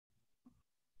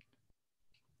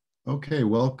Okay,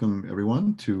 welcome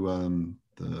everyone to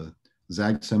the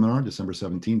ZAG seminar, December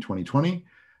 17, 2020.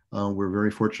 We're very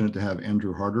fortunate to have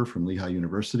Andrew Harder from Lehigh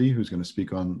University, who's going to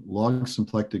speak on log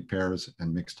symplectic pairs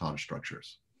and mixed Hodge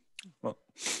structures. Well,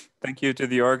 thank you to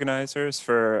the organizers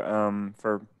for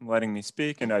letting me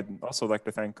speak, and I'd also like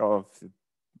to thank all of the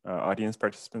audience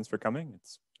participants for coming.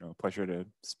 It's a pleasure to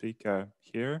speak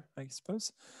here, I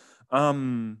suppose.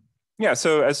 Yeah,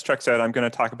 so as Chuck said, I'm going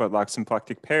to talk about log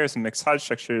symplectic pairs and mixed Hodge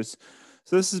structures.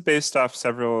 So this is based off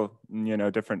several,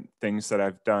 different things that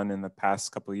I've done in the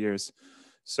past couple of years.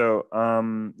 So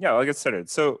yeah, I'll get started.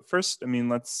 So first,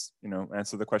 let's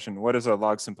answer the question: what is a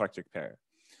log symplectic pair?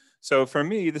 So for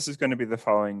me, this is going to be the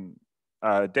following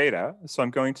data. So I'm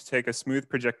going to take a smooth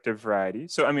projective variety.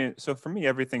 So for me,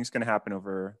 everything's going to happen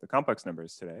over the complex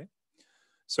numbers today.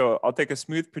 So I'll take a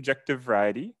smooth projective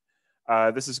variety.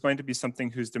 This is going to be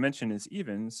something whose dimension is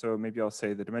even. So maybe I'll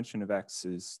say the dimension of X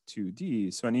is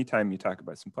 2D. So anytime you talk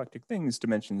about symplectic things,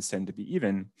 dimensions tend to be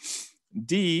even.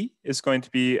 D is going to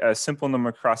be a simple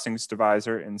number crossings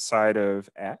divisor inside of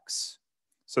X.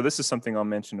 So this is something I'll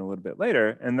mention a little bit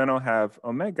later. And then I'll have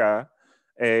omega,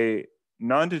 a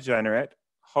non-degenerate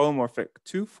holomorphic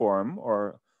 2 form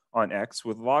or on X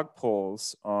with log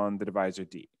poles on the divisor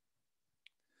D.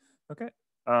 Okay.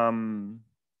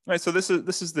 All right, so this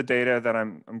is the data that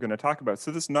I'm going to talk about.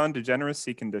 So this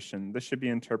non-degeneracy condition, this should be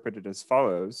interpreted as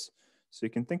follows. So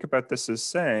you can think about this as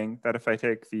saying that if I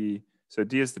take so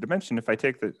D is the dimension, if I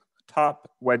take the top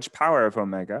wedge power of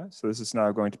omega, so this is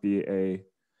now going to be a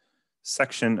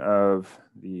section of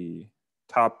the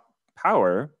top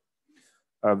power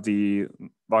of the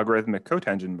logarithmic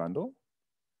cotangent bundle.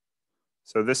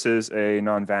 So this is a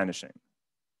non-vanishing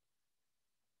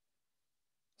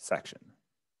section.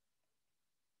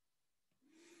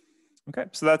 Okay,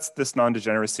 so that's this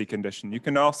non-degeneracy condition. You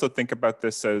can also think about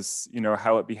this as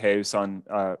how it behaves on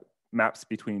maps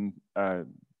between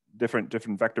different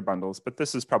vector bundles, but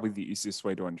this is probably the easiest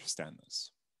way to understand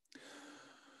this.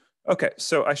 Okay,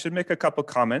 so I should make a couple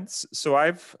comments. So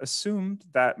I've assumed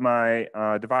that my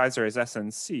divisor is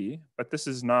SNC, but this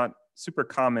is not super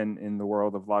common in the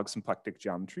world of log symplectic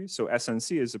geometry. So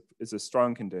SNC is a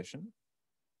strong condition.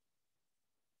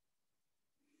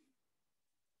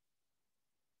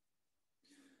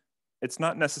 It's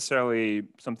not necessarily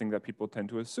something that people tend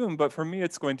to assume, but for me,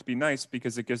 it's going to be nice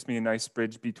because it gives me a nice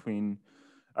bridge between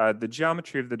the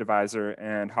geometry of the divisor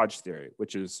and Hodge theory,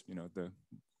 which is the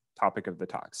topic of the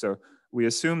talk. So we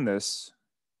assume this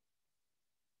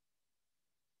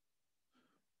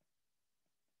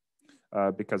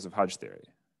because of Hodge theory.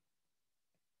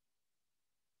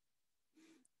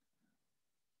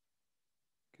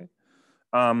 Okay.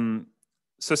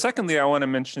 So secondly, I want to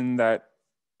mention that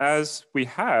as we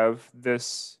have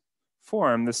this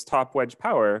form, this top wedge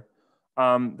power,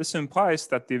 this implies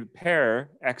that the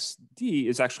pair XD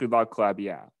is actually log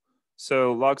Calabi-Yau.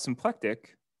 So log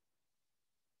symplectic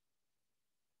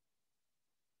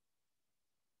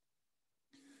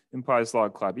implies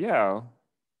log Calabi-Yau.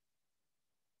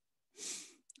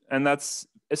 And that's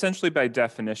essentially by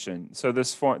definition. So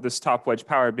this top wedge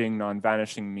power being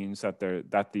non-vanishing means that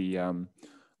the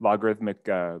logarithmic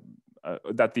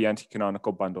that the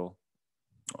anti-canonical bundle,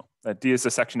 that D is a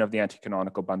section of the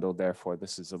anti-canonical bundle, therefore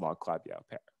this is a log Calabi-Yau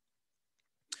pair.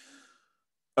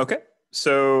 Okay,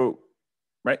 so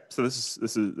so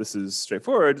this is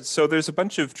straightforward. So there's a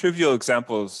bunch of trivial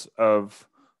examples of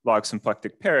log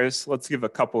symplectic pairs. Let's give a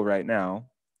couple right now.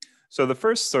 So the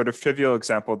first sort of trivial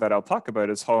example that I'll talk about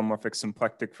is holomorphic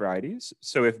symplectic varieties.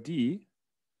 So if D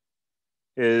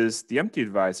is the empty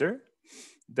divisor,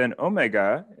 then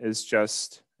omega is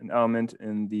just an element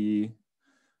in the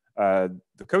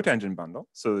cotangent bundle.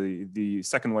 So the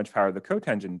second wedge power of the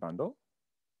cotangent bundle.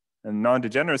 And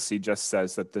non-degeneracy just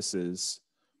says that this is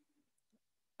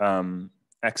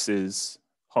X is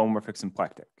homomorphic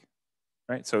symplectic,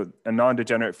 right? So a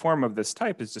non-degenerate form of this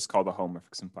type is just called a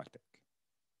homomorphic symplectic.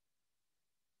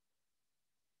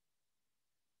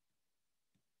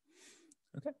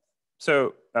 Okay,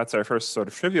 so that's our first sort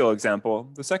of trivial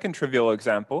example. The second trivial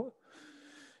example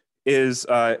is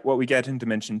what we get in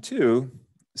dimension 2.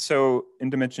 So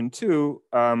in dimension 2,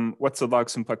 what's a log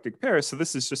symplectic pair? So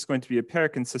this is just going to be a pair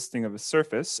consisting of a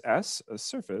surface, S, a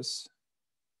surface,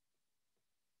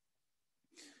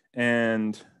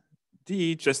 and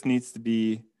D just needs to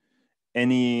be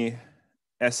any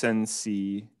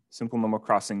SNC, simple normal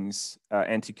crossings,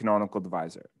 anti-canonical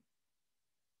divisor.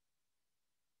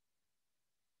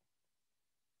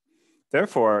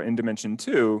 Therefore, in dimension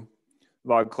 2,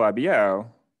 log Calabi-Yau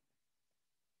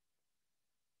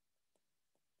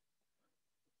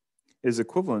is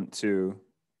equivalent to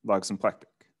log symplectic.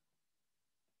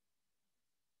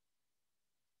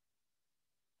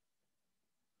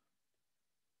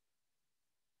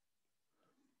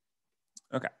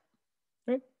 Okay.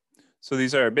 Great. So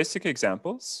these are basic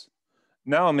examples.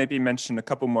 Now I'll maybe mention a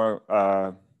couple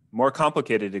more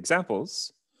complicated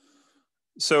examples.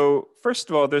 So first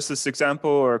of all, there's this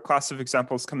example or class of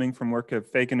examples coming from work of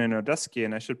Fagan and Odesky,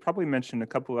 and I should probably mention a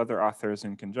couple other authors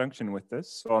in conjunction with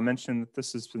this. So I'll mention that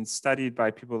this has been studied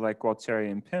by people like Gualtieri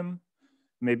and Pym,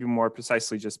 maybe more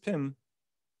precisely just Pym.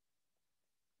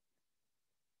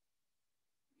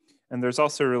 And there's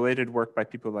also related work by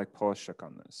people like Polishuk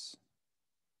on this.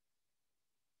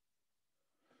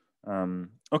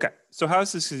 Okay, so how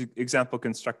is this example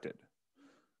constructed?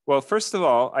 Well, first of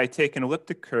all, I take an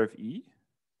elliptic curve E.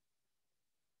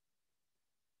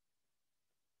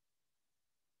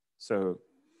 So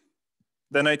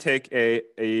then I take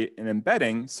an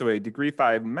embedding, so a degree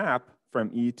 5 map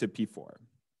from E to P4.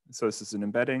 So this is an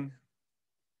embedding.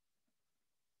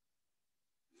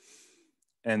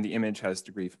 And the image has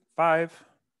degree 5.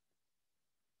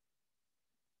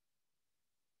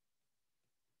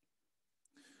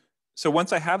 So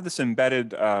once I have this embedded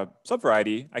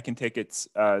subvariety, I can take its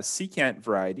secant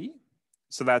variety.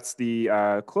 So that's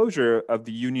the closure of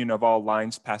the union of all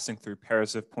lines passing through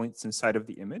pairs of points inside of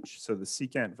the image. So the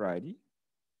secant variety.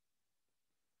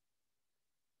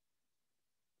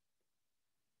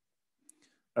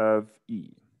 Of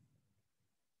E.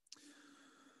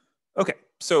 Okay,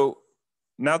 so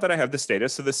now that I have this data,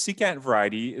 so the secant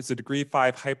variety is a degree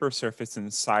 5 hypersurface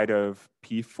inside of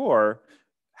P4.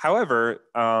 However,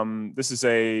 this is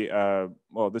a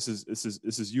this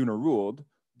is uniruled.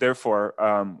 Therefore,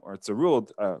 or it's a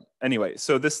ruled anyway.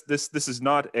 So this is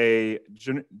not a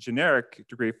generic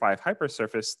degree 5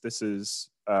 hypersurface. This is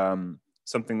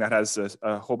something that has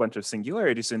a whole bunch of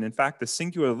singularities, and in fact, the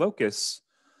singular locus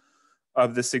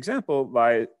of this example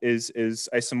is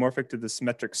isomorphic to the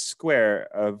symmetric square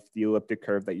of the elliptic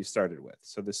curve that you started with.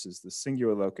 So this is the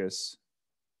singular locus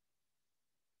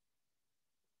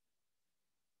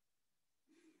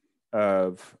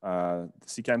of the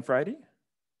secant variety.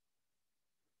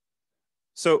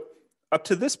 So up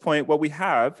to this point, what we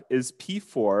have is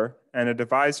P4 and a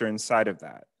divisor inside of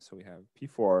that. So we have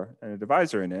P4 and a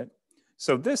divisor in it.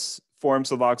 So this forms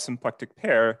a log symplectic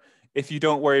pair if you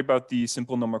don't worry about the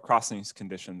simple normal crossings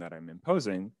condition that I'm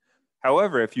imposing.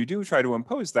 However, if you do try to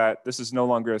impose that, this is no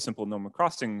longer a simple normal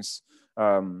crossings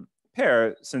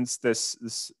pair, since this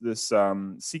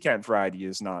secant variety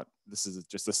is not, this is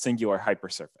just a singular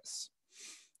hypersurface.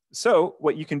 So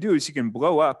what you can do is you can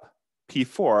blow up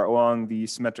P4 along the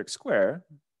symmetric square.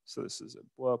 So this is a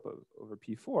blow up over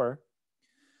P4.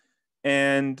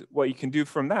 And what you can do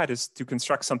from that is to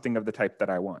construct something of the type that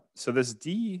I want. So this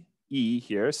DE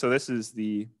here, so this is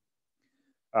the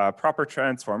proper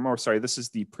transform, or sorry, this is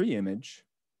the pre-image.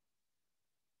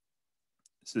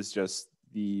 This is just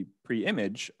the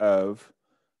pre-image of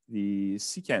the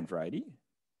secant variety.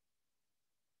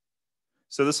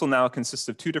 So this will now consist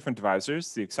of two different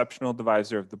divisors, the exceptional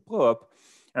divisor of the blowup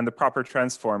and the proper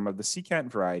transform of the secant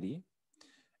variety.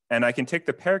 And I can take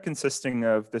the pair consisting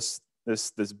of this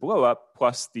blowup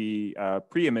plus the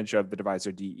pre-image of the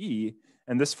divisor DE,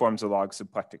 and this forms a log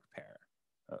symplectic pair.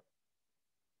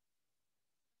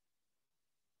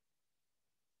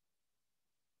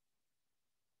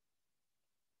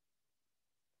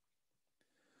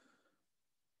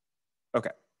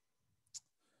 Okay.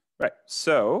 Right,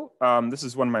 so this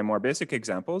is one of my more basic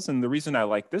examples, and the reason I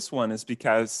like this one is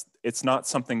because it's not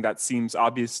something that seems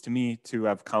obvious to me to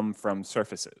have come from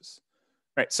surfaces.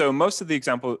 Right, so most of the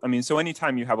example, I mean, so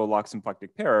anytime you have a log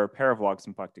symplectic pair or a pair of log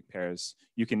symplectic pairs,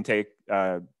 you can take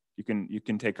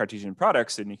take Cartesian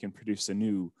products and you can produce a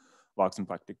new log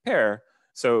symplectic pair.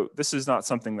 So this is not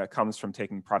something that comes from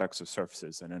taking products of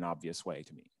surfaces in an obvious way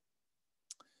to me.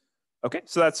 Okay,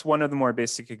 so that's one of the more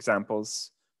basic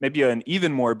examples. Maybe an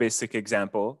even more basic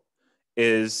example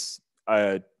is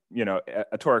a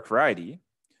toric variety.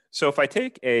 So if I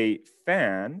take a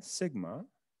fan sigma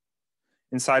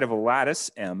inside of a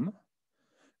lattice M,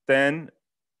 then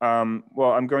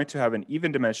well, I'm going to have an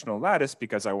even dimensional lattice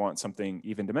because I want something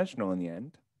even dimensional in the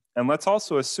end. And let's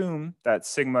also assume that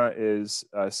sigma is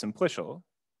simplicial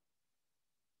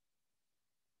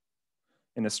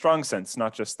in a strong sense,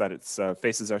 not just that its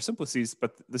faces are simplices,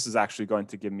 but this is actually going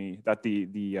to give me that the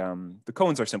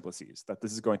cones are simplices, that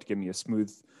this is going to give me a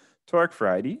smooth toric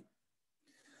variety.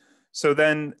 So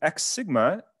then X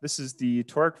sigma, this is the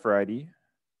toric variety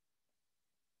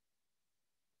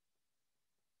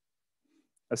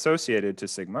associated to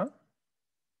sigma.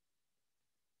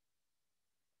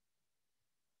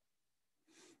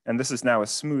 And this is now a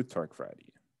smooth toric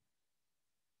variety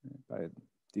by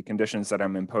the conditions that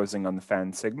I'm imposing on the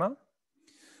fan sigma.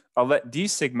 I'll let D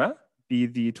sigma be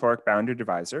the toric boundary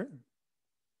divisor.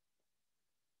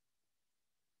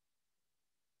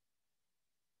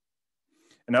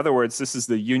 In other words, this is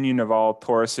the union of all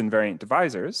torus invariant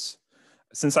divisors.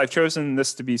 Since I've chosen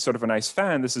this to be sort of a nice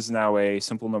fan, this is now a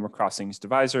simple number crossings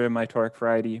divisor in my toric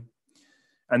variety.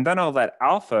 And then I'll let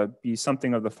alpha be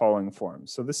something of the following form.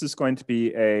 So this is going to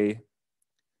be a,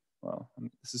 well,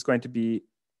 this is going to be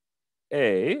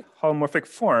a holomorphic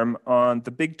form on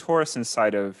the big torus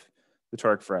inside of the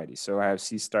toric variety. So I have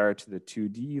C star to the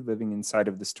 2D living inside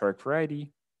of this toric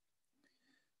variety.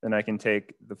 Then I can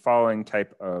take the following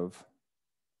type of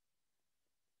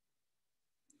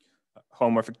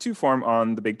homomorphic 2 form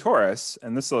on the big torus,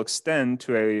 and this will extend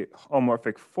to a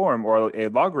homomorphic form or a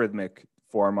logarithmic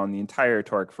form on the entire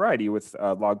toric variety with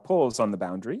log poles on the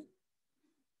boundary.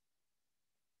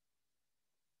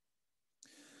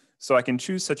 So I can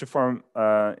choose such a form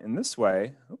in this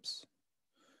way, oops,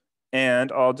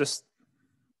 and I'll just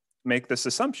make this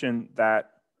assumption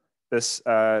that this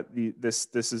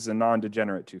is a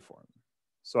non-degenerate 2 form.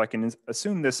 So I can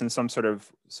assume this in some sort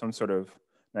of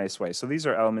nice way. So these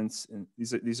are elements,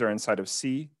 these are inside of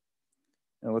C,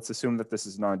 and let's assume that this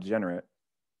is non-degenerate.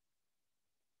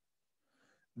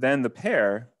 Then the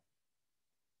pair,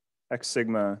 X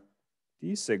sigma,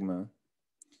 D sigma,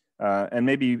 and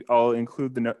maybe I'll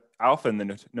include the alpha in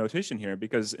the notation here,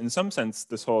 because in some sense,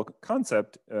 this whole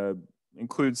concept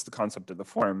includes the concept of the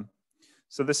form.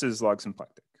 So this is log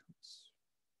symplectic.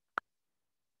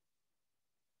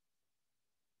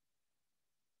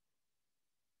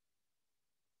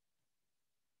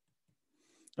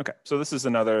 Okay, so this is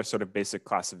another sort of basic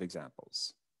class of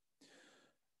examples.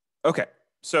 Okay,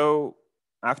 so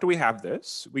after we have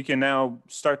this, we can now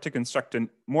start to construct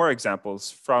more examples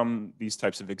from these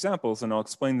types of examples, and I'll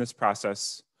explain this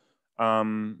process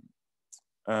by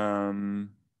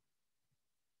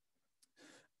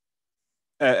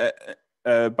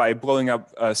blowing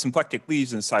up symplectic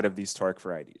leaves inside of these toric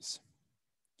varieties.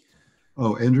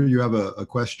 Oh, Andrew, you have a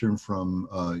question from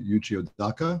Yuji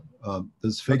Odaka.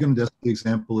 Does Fagan-Desi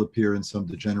example appear in some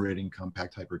degenerating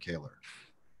compact hyperkaehler?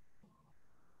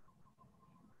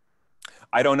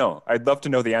 I don't know. I'd love to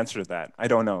know the answer to that. I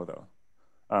don't know, though.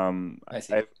 I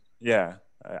see.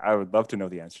 I would love to know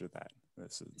the answer to that.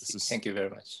 This is, Thank you very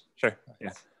much. Sure,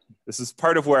 yeah. This is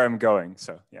part of where I'm going,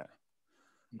 so yeah.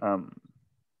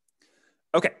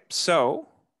 Okay, so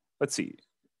let's see.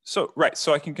 So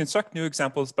I can construct new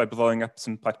examples by blowing up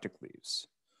symplectic leaves.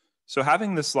 So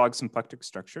having this log symplectic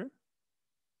structure,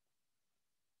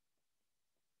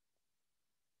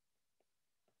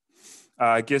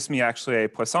 gives me actually a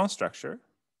Poisson structure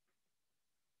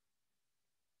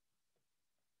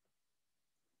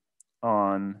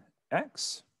on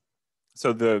X.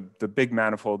 So the big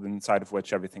manifold inside of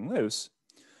which everything lives.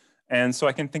 And so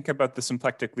I can think about the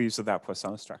symplectic leaves of that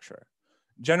Poisson structure.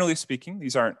 Generally speaking,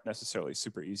 these aren't necessarily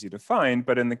super easy to find,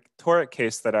 but in the toric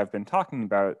case that I've been talking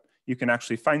about, you can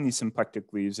actually find these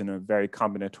symplectic leaves in a very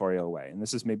combinatorial way. And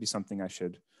this is maybe something I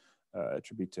should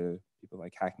attribute to people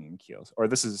like Hacking and Keel. Or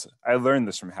I learned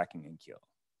this from Hacking and Keel.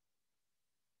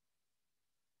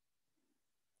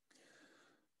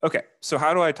 Okay, so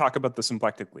how do I talk about the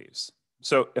symplectic leaves?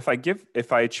 So if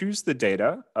I choose the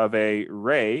data of a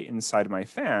ray inside my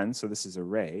fan, so this is a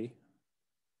ray,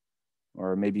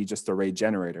 or maybe just a ray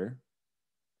generator,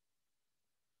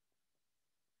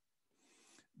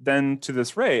 then to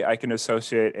this ray, I can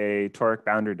associate a toric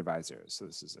boundary divisor. So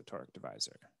this is a toric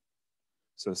divisor.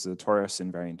 So this is a torus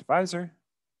invariant divisor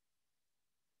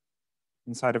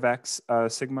inside of X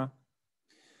sigma.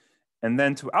 And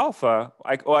then to alpha,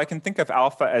 I can think of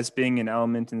alpha as being an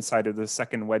element inside of the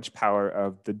second wedge power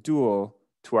of the dual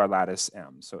to our lattice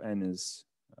M. So N is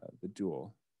the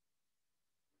dual.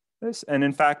 This, and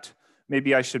in fact,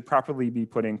 maybe I should properly be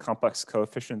putting complex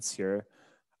coefficients here.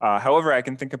 However, I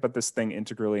can think about this thing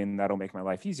integrally, and that'll make my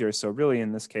life easier. So really,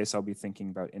 in this case, I'll be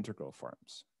thinking about integral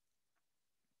forms.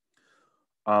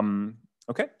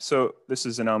 Okay, so this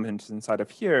is an element inside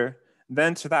of here.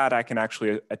 Then to that, I can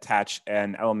actually attach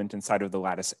an element inside of the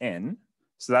lattice N.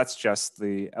 So that's just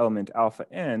the element alpha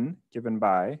N given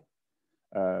by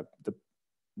the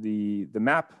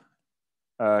map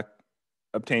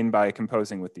obtained by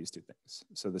composing with these two things.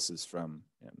 So this is from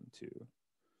M to,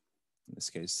 in this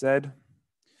case, Z.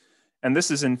 And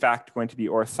this is in fact going to be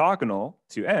orthogonal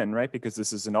to N, right? Because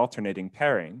this is an alternating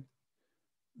pairing.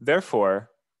 Therefore,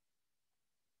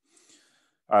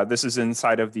 this is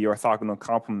inside of the orthogonal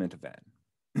complement of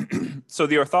N. So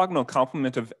the orthogonal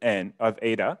complement of N, of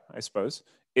eta, I suppose,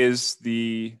 is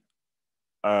the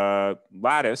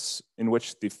lattice in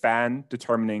which the fan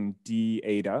determining d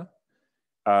eta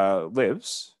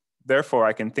lives. Therefore,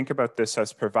 I can think about this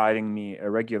as providing me a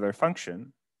regular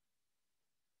function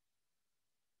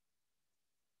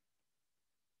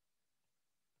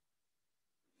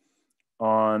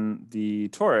on on the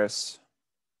torus,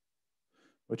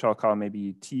 which I'll call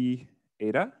maybe T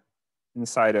eta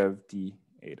inside of D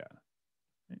eta.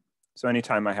 So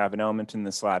anytime I have an element in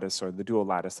this lattice or the dual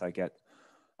lattice, I get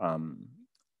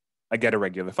a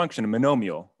regular function, a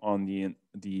monomial on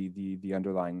the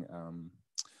underlying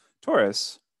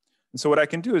torus. And so what I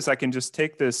can do is I can just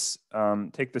take this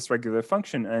regular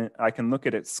function and I can look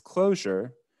at its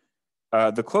closure,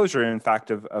 the closure, in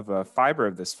fact, of a fiber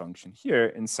of this function here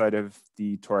inside of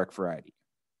the toric variety.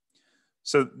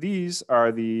 So these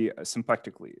are the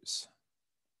symplectic leaves.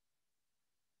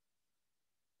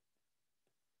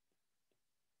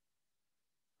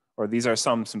 Or these are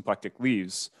some symplectic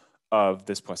leaves of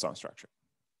this Poisson structure.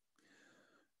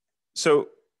 So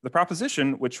the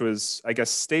proposition, which was, I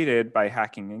guess, stated by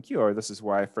Hacking and Keeler, this is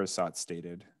where I first saw it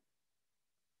stated.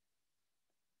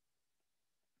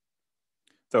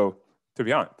 Though, to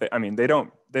be honest, they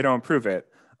don't prove it.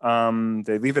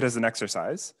 They leave it as an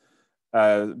exercise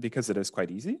because it is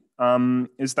quite easy.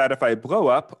 Is that if I blow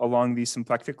up along these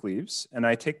symplectic leaves and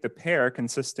I take the pair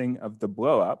consisting of the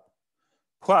blow up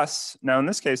plus, now in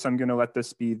this case, I'm going to let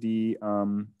this be the,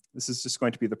 this is just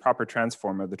going to be the proper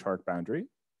transform of the toric boundary.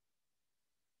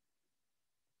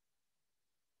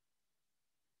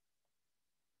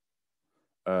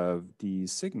 Of d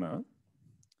sigma,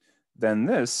 then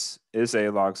this is a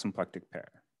log symplectic pair.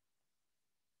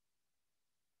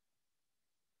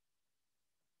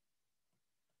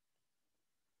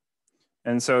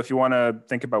 And so if you want to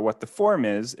think about what the form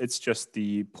is, it's just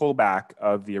the pullback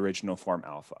of the original form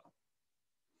alpha.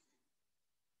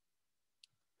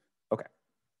 Okay,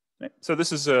 right. So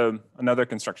this is another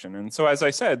construction. And so as I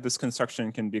said, this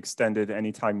construction can be extended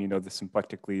anytime you know the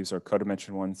symplectic leaves or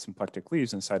codimension 1 symplectic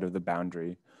leaves inside of the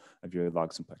boundary of your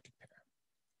log symplectic pair.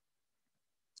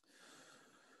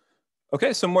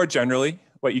 Okay, so more generally,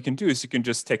 what you can do is you can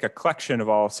just take a collection of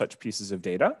all such pieces of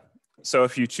data. So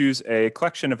if you choose a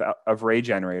collection of ray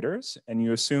generators and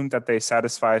you assume that they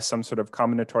satisfy some sort of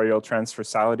combinatorial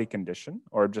transversality condition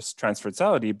or just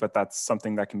transversality, but that's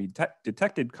something that can be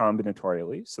detected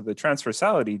combinatorially. So the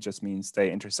transversality just means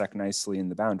they intersect nicely in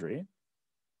the boundary.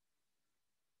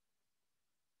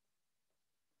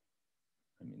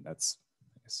 I mean, that's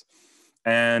nice.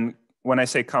 And when I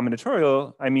say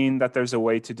combinatorial, I mean that there's a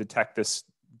way to detect this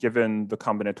given the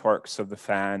combinatorics of the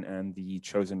fan and the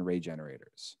chosen ray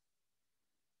generators.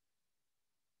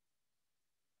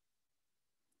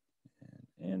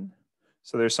 In.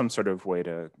 So there's some sort of way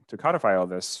to codify all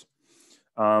this.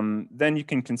 Then you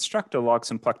can construct a log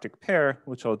symplectic pair,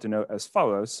 which I'll denote as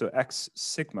follows. So x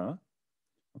sigma,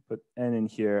 I'll put n in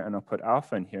here and I'll put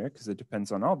alpha in here because it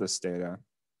depends on all this data.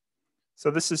 So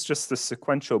this is just the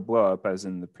sequential blowup as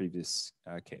in the previous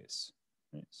case.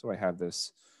 Right? So I have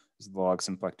this as the log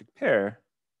symplectic pair.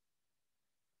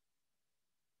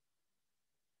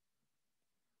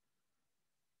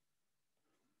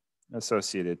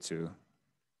 Associated to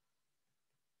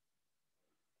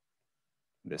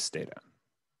this data.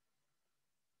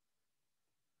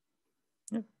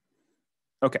 Yeah.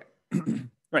 Okay.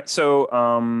 Right. So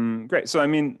great. So I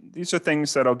mean, these are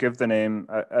things that I'll give the name.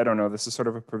 I don't know. This is sort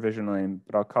of a provisional name,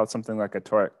 but I'll call it something like a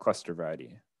toric cluster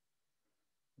variety.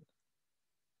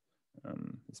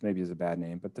 This maybe is a bad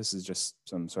name, but this is just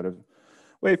some sort of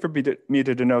way for me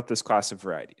to denote this class of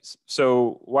varieties.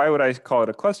 So why would I call it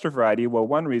a cluster variety? Well,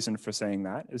 one reason for saying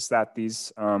that is that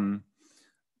these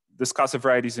this class of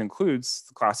varieties includes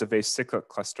the class of acyclic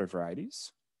cluster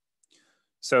varieties.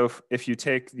 So if you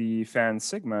take the fan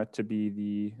sigma to be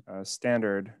the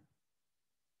standard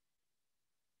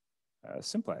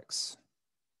simplex,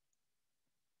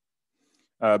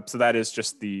 so that is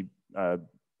just the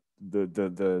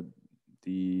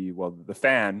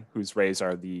fan whose rays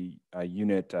are the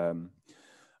unit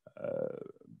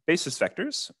basis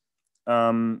vectors,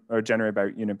 or generated by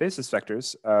unit basis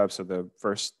vectors. So the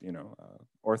first,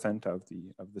 orthent of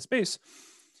the space.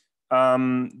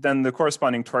 Then the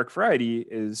corresponding toric variety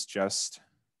is just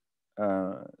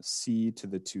C to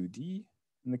the 2D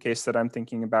in the case that I'm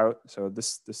thinking about. So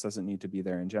this doesn't need to be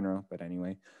there in general, but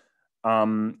anyway.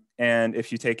 And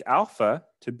if you take alpha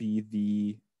to be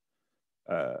the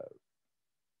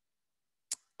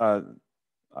to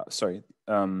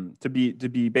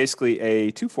be basically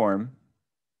a two form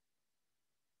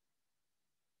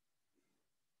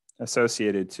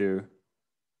associated to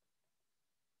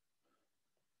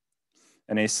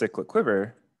an acyclic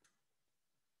quiver,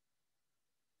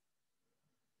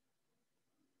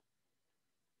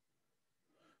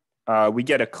 we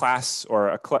get a class or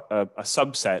a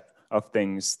subset of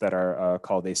things that are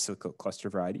called acyclic cluster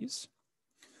varieties.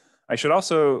 I should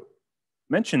also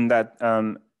mention that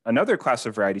another class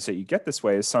of varieties that you get this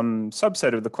way is some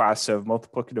subset of the class of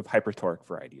multiplicative hypertoric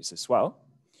varieties as well.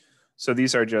 So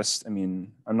these are just, I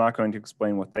mean, I'm not going to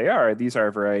explain what they are. These are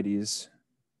varieties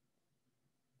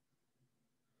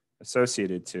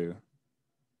associated to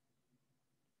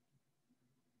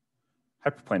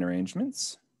hyperplane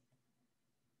arrangements.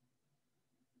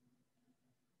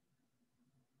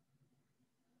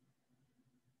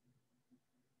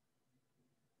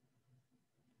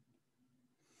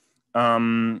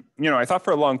 You know, I thought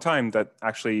for a long time that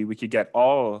actually we could get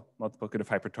all multiplicative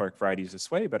hypertoric varieties this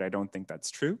way, but I don't think that's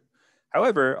true.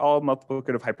 However, all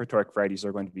multiplicative hypertoric varieties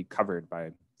are going to be covered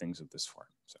by things of this form.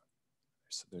 So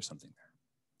there's something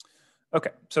there.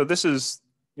 Okay, so this is,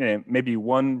 you know, maybe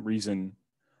one reason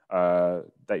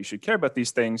that you should care about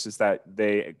these things is that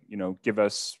they, you know, give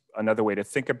us another way to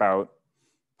think about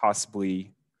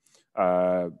possibly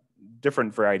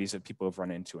different varieties that people have run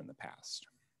into in the past.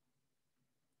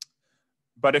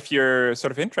 But if you're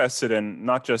sort of interested in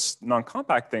not just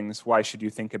non-compact things, why should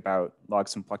you think about log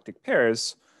symplectic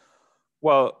pairs?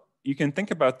 Well, you can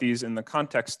think about these in the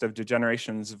context of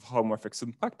degenerations of holomorphic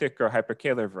symplectic or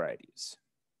hyperkaehler varieties.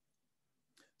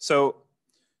 So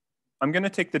I'm going to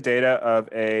take the data of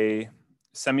a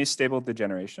semi-stable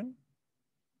degeneration.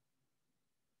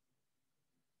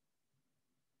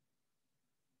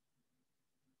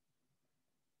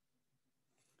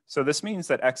 So this means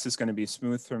that X is going to be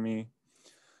smooth for me.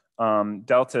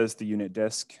 Delta is the unit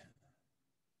disk.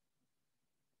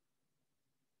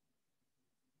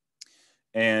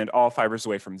 And all fibers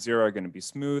away from 0 are going to be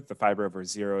smooth. The fiber over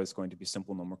 0 is going to be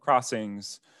simple normal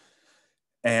crossings.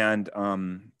 And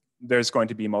there's going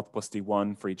to be multiplicity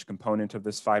 1 for each component of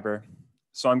this fiber.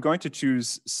 So I'm going to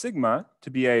choose sigma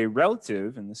to be a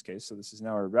relative, in this case, so this is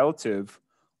now a relative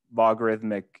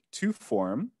logarithmic 2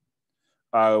 form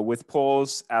with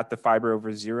poles at the fiber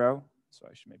over 0. So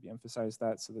I should maybe emphasize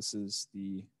that. So this is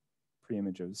the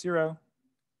preimage of 0.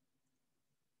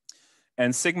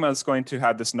 And sigma is going to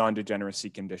have this non-degeneracy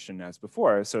condition as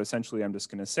before. So essentially, I'm just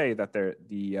going to say that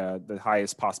the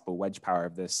highest possible wedge power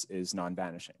of this is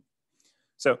non-vanishing.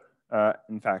 So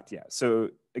in fact, yeah. So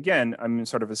again, I'm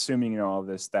sort of assuming in all of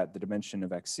this that the dimension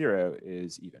of x0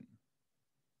 is even,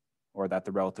 or that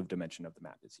the relative dimension of the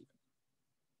map is even.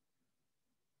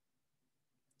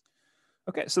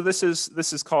 Okay, so this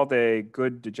is called a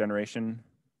good degeneration.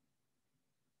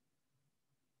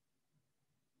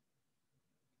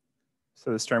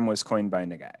 So this term was coined by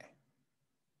Nagai.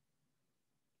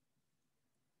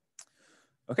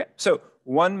 Okay, so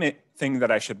one thing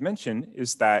that I should mention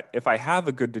is that if I have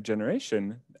a good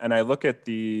degeneration and I look at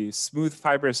the smooth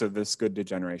fibers of this good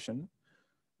degeneration,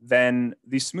 then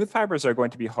these smooth fibers are going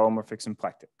to be holomorphic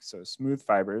symplectic. So smooth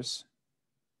fibers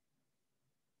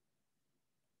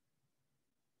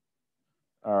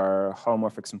are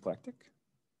holomorphic symplectic.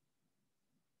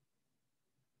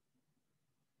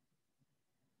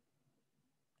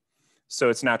 So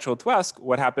it's natural to ask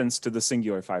what happens to the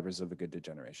singular fibers of the good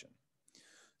degeneration.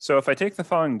 So if I take the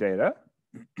following data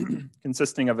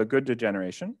consisting of a good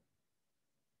degeneration,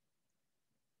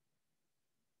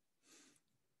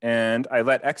 and I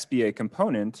let X be a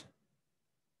component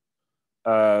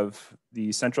of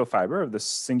the central fiber of the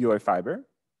singular fiber,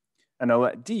 and I'll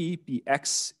let D be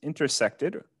X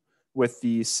intersected with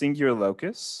the singular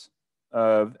locus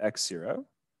of X0.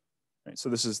 Right, so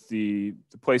this is the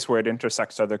place where it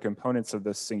intersects other components of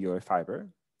this singular fiber.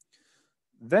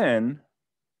 Then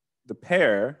the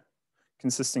pair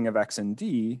consisting of X and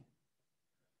D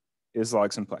is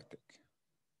log symplectic.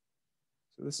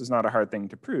 So this is not a hard thing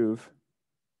to prove.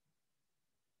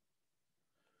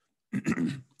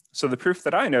 So the proof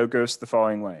that I know goes the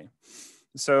following way.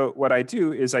 So what I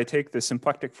do is I take the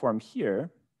symplectic form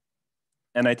here,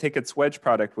 and I take its wedge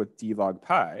product with d log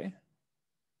pi.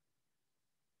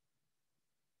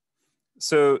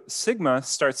 So sigma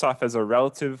starts off as a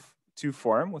relative 2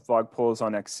 form with log poles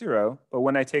on x0, but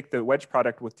when I take the wedge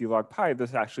product with d log pi,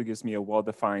 this actually gives me a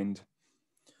well-defined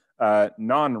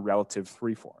non-relative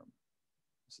 3 form.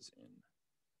 This is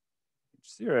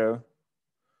in h0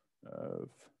 of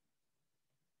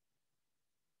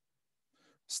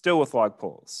still with log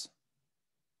poles.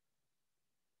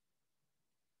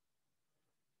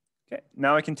 Okay,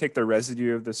 now I can take the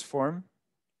residue of this form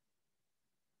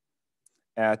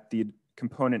at the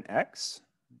component x,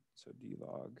 so d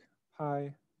log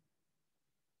pi.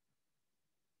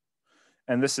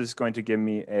 And this is going to give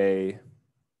me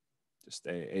just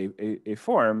a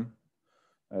form,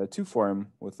 a 2 form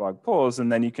with log poles,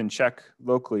 and then you can check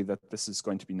locally that this is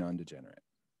going to be non-degenerate.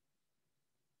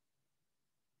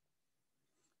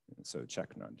 So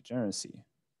check non-degeneracy.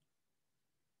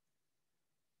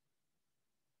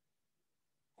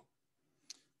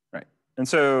 And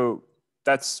so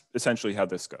that's essentially how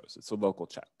this goes. It's a local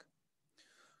check.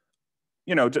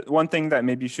 You know, one thing that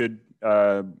maybe you should,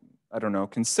 I don't know,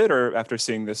 consider after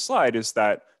seeing this slide is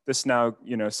that this now,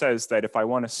 you know, says that if I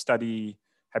want to study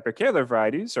hyperkaehler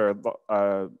varieties or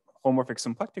homomorphic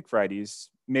symplectic varieties,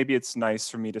 maybe it's nice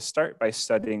for me to start by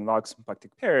studying log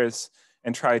symplectic pairs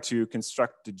and try to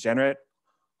construct degenerate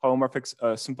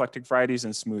homomorphic symplectic varieties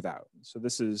and smooth out. So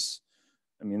this is,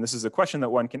 I mean, this is a question that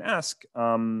one can ask.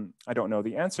 I don't know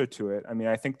the answer to it. I mean,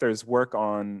 I think there's work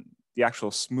on the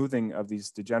actual smoothing of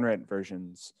these degenerate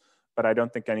versions, but I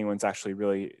don't think anyone's actually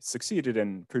really succeeded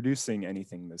in producing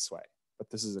anything this way. But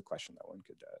this is a question that one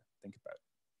could think about.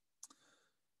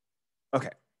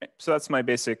 Okay, so that's my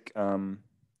basic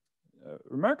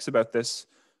remarks about this.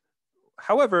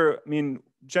 However, I mean,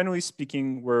 generally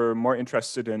speaking, we're more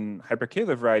interested in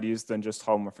hyperkaehler varieties than just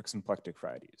homomorphic symplectic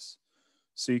varieties.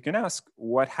 So you can ask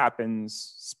what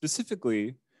happens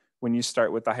specifically when you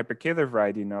start with a hyperkaehler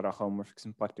variety, not a homomorphic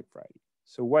symplectic variety.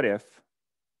 So what if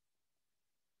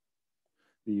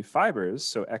the fibers,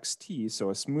 so xt, so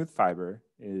a smooth fiber,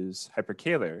 is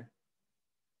hyperkaehler,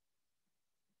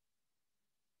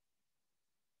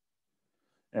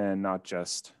 and not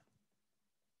just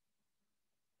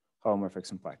homomorphic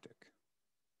symplectic?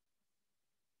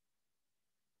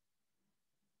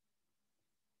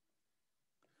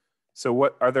 So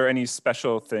what, are there any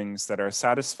special things that are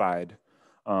satisfied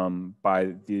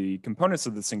by the components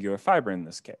of the singular fiber in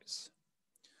this case?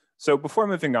 So before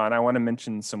moving on, I want to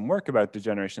mention some work about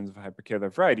degenerations of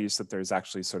hyperkaehler varieties, that there's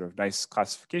actually sort of nice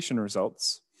classification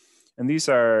results. And these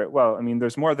are, well, I mean,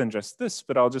 there's more than just this,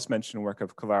 but I'll just mention work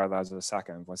of Kaehler, Lazo,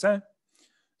 Saka, and Voisin.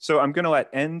 So I'm going to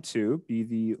let N2 be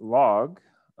the log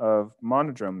of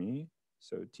monodromy,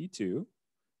 so T2,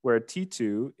 where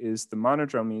T2 is the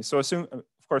monodromy. So assume, of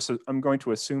course, I'm going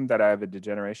to assume that I have a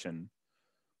degeneration.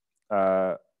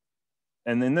 And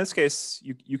in this case,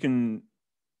 you can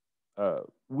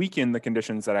weaken the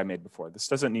conditions that I made before. This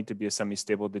doesn't need to be a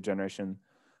semi-stable degeneration.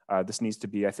 This needs to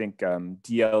be, I think,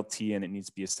 DLT, and it needs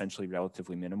to be essentially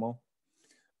relatively minimal.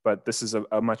 But this is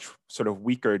a much sort of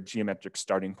weaker geometric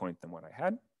starting point than what I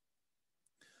had.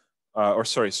 Or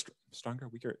sorry, stronger,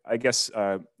 weaker. I guess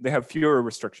they have fewer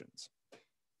restrictions.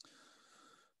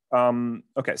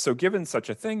 Okay, so given such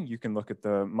a thing, you can look at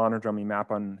the monodromy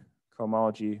map on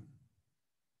cohomology.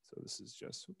 So this is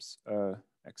just, oops,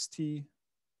 xt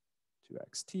to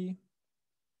xt.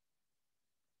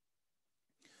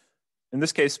 In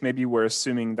this case, maybe we're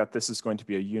assuming that this is going to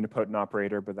be a unipotent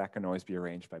operator, but that can always be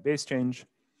arranged by base change.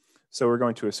 So we're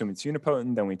going to assume it's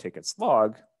unipotent, then we take its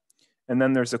log. And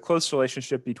then there's a close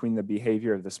relationship between the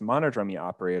behavior of this monodromy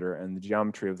operator and the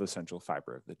geometry of the central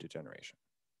fiber of the degeneration.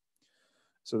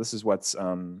 So this is what's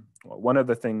one of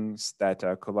the things that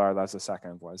Kaehler, Lazo, Saka,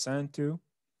 and Voisin do.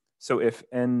 So if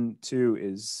N2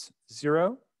 is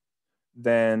 0,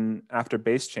 then after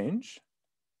base change,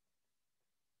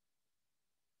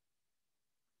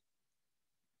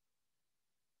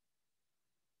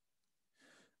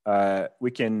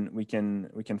 we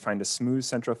can find a smooth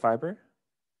central fiber.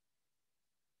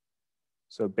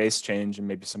 So base change and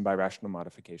maybe some birational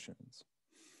modifications.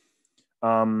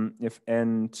 If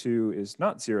N2 is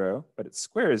not 0, but its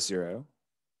square is 0,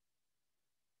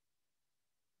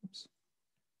 oops,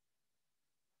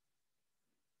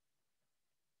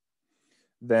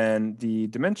 then the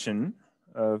dimension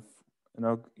of, and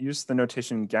I'll use the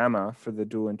notation gamma for the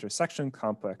dual intersection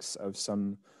complex of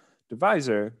some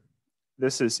divisor,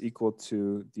 this is equal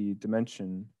to the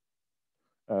dimension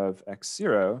of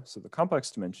x0, so the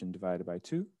complex dimension divided by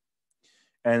 2.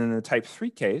 And in the type 3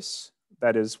 case,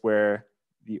 that is where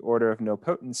the order of no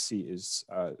potency is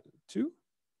 2.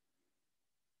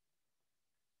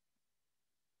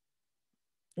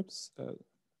 Oops.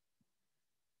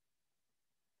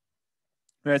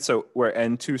 Right, so where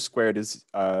n2 squared is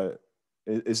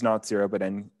not 0, but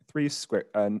n3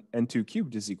 squared, n2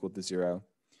 cubed is equal to 0,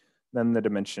 then the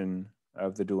dimension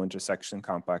of the dual intersection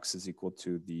complex is equal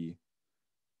to the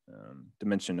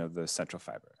dimension of the central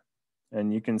fiber.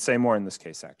 And you can say more in this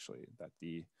case, actually, that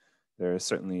there are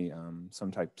certainly some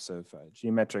types of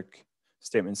geometric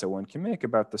statements that one can make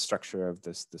about the structure of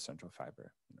the central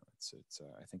fiber. You know,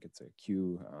 I think it's a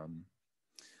Q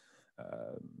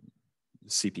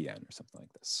CPN or something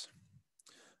like this.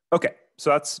 Okay, so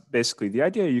that's basically the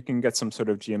idea. You can get some sort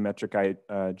of geometric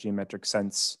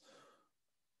sense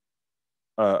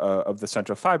of the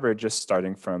central fiber just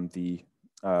starting from the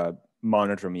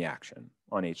monodromy action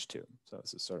on H2. So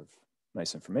this is sort of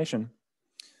nice information.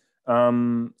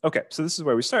 Okay, so this is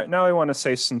where we start. Now I want to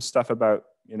say some stuff about,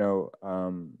 you know,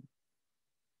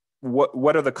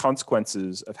 what are the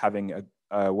consequences of having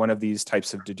one of these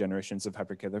types of degenerations of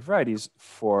hyperkaehler varieties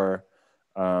for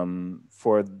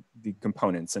the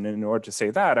components? And in order to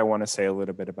say that, I want to say a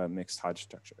little bit about mixed Hodge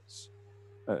structures.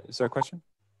 Is there a question?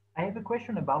 I have a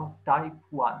question about type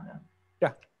 1.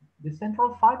 Yeah. The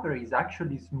central fiber is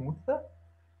actually smooth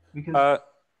because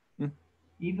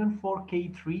even for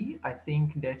K3, I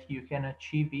think that you can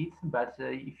achieve it, but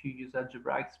if you use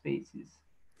algebraic spaces,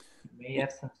 you may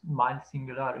have some mild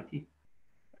singularity.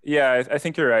 Yeah, I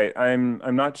think you're right.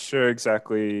 I'm not sure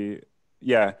exactly.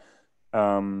 Yeah.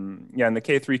 Yeah, in the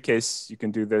K3 case, you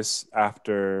can do this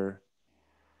after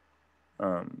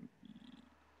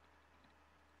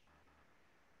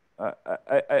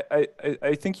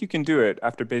I think you can do it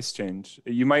after base change.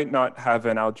 You might not have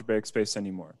an algebraic space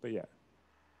anymore, but yeah.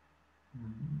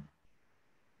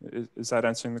 Is that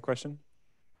answering the question?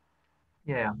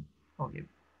 Yeah. Okay.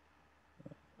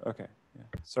 Okay. Yeah.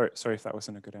 Sorry if that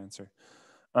wasn't a good answer.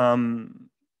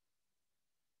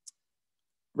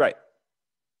 Right.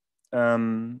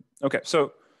 Okay.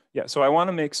 So yeah. So I want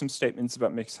to make some statements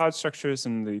about mixed Hodge structures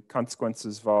and the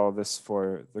consequences of all of this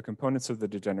for the components of the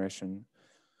degeneration.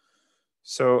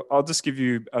 So I'll just give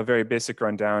you a very basic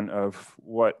rundown of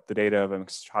what the data of a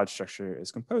mixed Hodge structure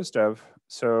is composed of.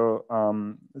 So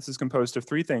this is composed of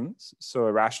three things. So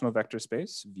a rational vector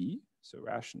space, V, so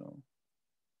rational.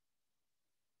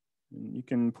 And you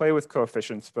can play with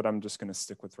coefficients, but I'm just going to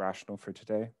stick with rational for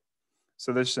today.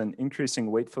 So there's an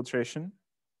increasing weight filtration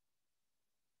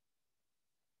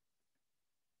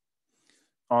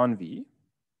on V.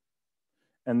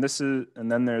 And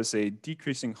then there's a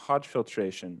decreasing Hodge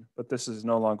filtration, but this is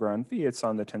no longer on V, it's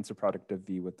on the tensor product of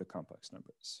V with the complex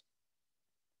numbers.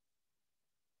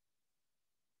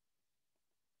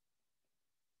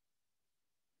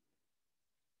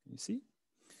 You see?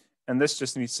 And this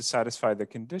just needs to satisfy the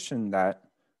condition that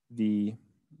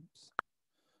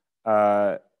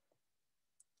that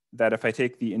if I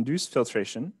take the induced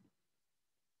filtration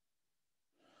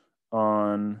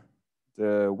on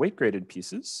the weight graded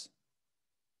pieces,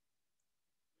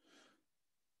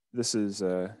 this is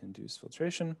induced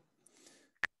filtration,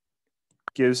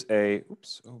 gives a,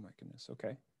 oops, oh my goodness,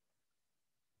 okay.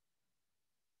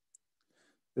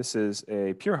 This is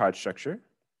a pure Hodge structure.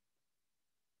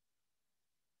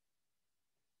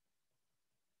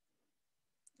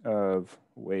 Of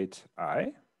weight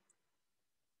I.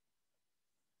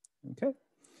 Okay.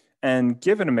 And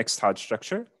given a mixed Hodge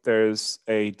structure, there's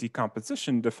a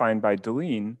decomposition defined by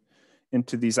Deligne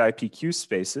into these IPQ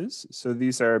spaces. So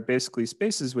these are basically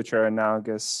spaces which are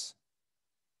analogous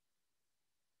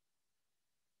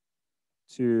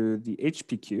to the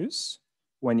HPQs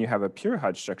when you have a pure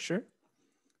Hodge structure.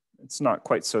 It's not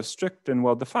quite so strict and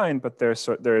well defined, but there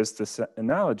is this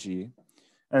analogy.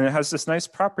 And it has this nice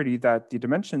property that the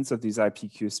dimensions of these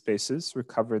IPQ spaces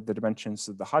recover the dimensions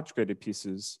of the Hodge graded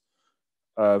pieces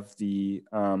of the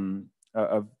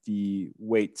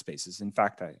weight spaces. In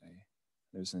fact,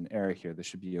 there's an error here. There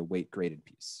should be a weight graded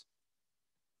piece.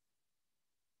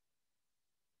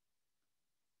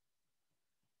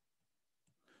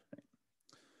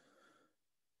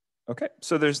 Okay,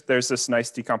 so there's this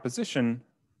nice decomposition.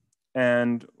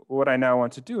 And what I now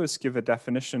want to do is give a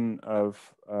definition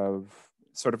of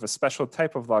sort of a special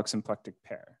type of log symplectic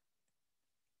pair.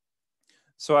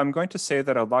 So I'm going to say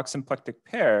that a log symplectic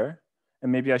pair, and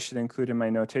maybe I should include in my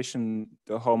notation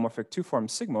the holomorphic two form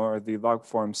sigma or the log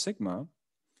form sigma,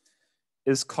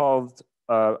 is called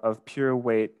of pure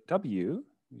weight W.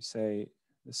 We say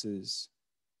this is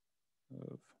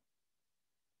of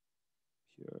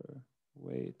pure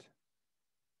weight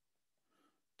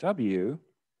W.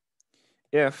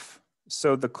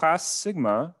 So the class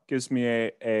sigma gives me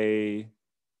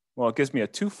it gives me a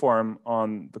two form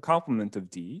on the complement of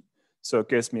D. So it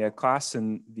gives me a class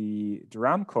in the de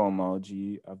Rham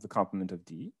cohomology of the complement of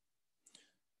D.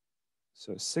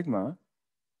 So sigma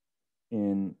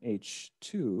in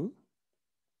H2.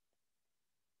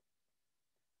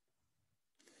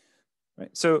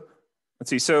 Right. So let's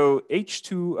see. So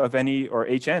H2 of any, or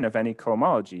Hn of any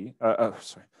cohomology,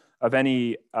 of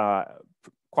any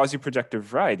quasi-projective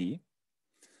variety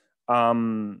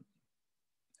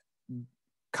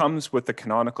comes with the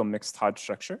canonical mixed Hodge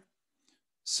structure.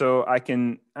 So I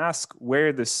can ask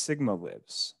where the sigma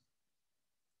lives.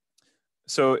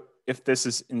 So if this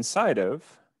is inside of,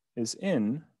 is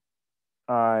in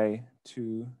I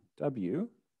to W,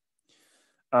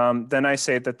 then I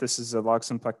say that this is a log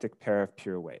symplectic pair of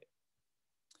pure weight.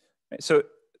 Right, so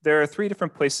there are three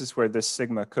different places where this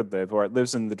sigma could live, or it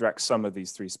lives in the direct sum of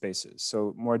these three spaces.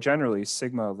 So more generally,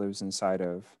 sigma lives inside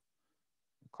of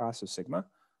the class of sigma,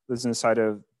 lives inside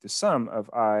of the sum of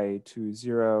I to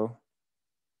 0,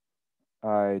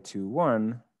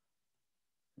 I21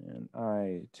 and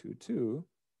I22.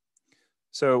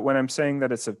 So when I'm saying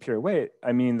that it's of pure weight,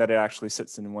 I mean that it actually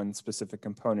sits in one specific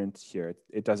component here.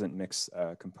 It doesn't mix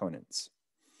components.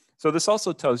 So this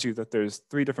also tells you that there's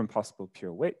 3 different possible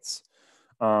pure weights,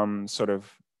 sort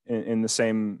of in the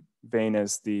same vein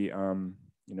as the,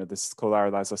 this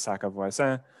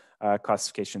Koehler-Lassa-Sakka-Voisin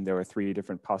classification. There were 3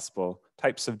 different possible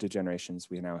types of degenerations.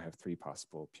 We now have 3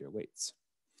 possible pure weights.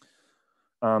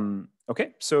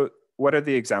 Okay, so what are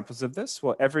the examples of this?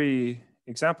 Well, every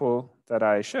example that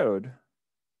I showed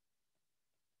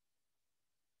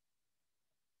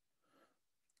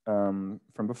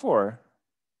from before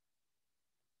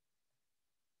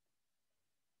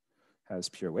has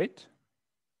pure weight.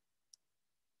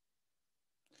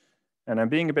 And I'm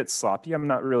being a bit sloppy. I'm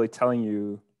not really telling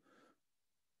you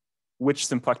which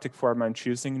symplectic form I'm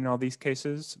choosing in all these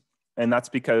cases. And that's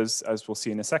because, as we'll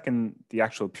see in a second, the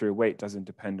actual pure weight doesn't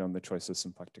depend on the choice of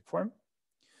symplectic form.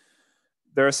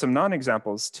 There are some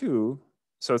non-examples too.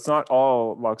 So it's not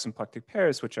all log symplectic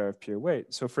pairs which are of pure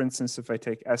weight. So for instance, if I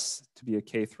take S to be a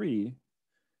K3,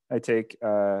 I take,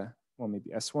 well,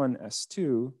 maybe S1,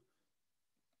 S2,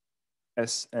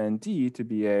 S and D to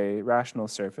be a rational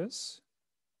surface,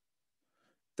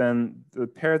 then the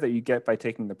pair that you get by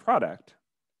taking the product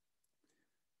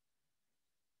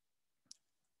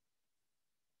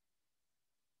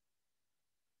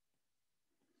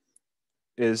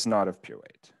is not of pure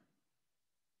weight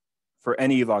for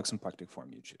any log symplectic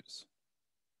form you choose.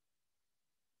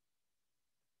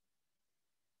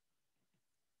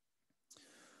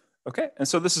 Okay, and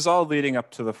so this is all leading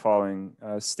up to the following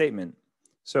statement.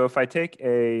 So if I take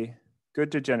a good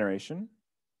degeneration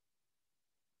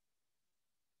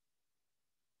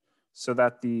so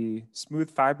that the smooth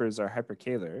fibers are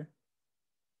hyperkaehler,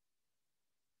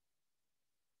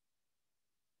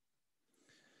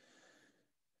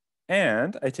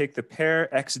 and I take the pair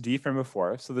XD from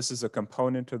before, so this is a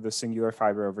component of the singular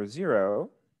fiber over 0,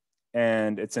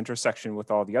 and its intersection with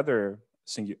all the other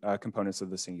components of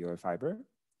the singular fiber,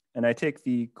 and I take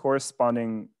the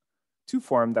corresponding 2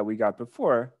 form that we got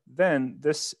before, then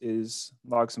this is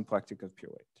log symplectic of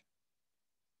pure weight.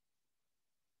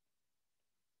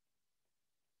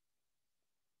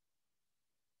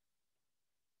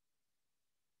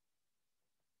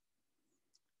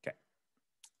 Okay,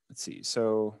 let's see.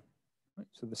 So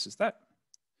this is that.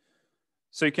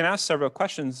 So you can ask several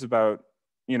questions about,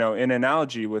 in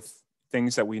analogy with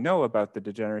things that we know about the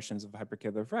degenerations of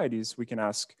hyperkaehler varieties. We can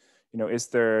ask, is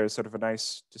there sort of a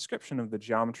nice description of the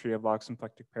geometry of log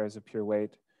symplectic pairs of pure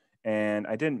weight? And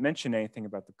I didn't mention anything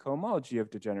about the cohomology of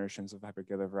degenerations of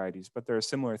hyperkaehler varieties, but there are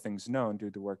similar things known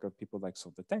due to work of people like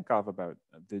Soldatenkov about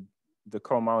the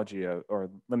cohomology or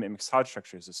limit mixed Hodge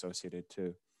structures associated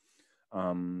to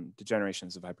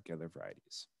degenerations of hyperkaehler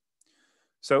varieties.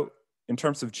 So in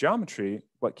terms of geometry,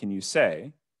 what can you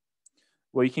say?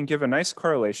 Well, you can give a nice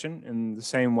correlation in the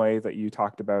same way that you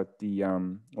talked about the,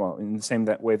 in the same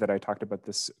way that I talked about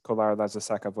this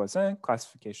Koehler-Lassa-Sakka-Voisin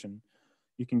classification.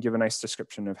 You can give a nice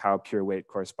description of how pure weight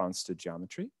corresponds to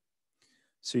geometry.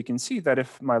 So you can see that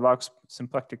if my log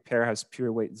symplectic pair has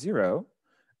pure weight 0,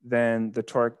 then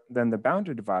the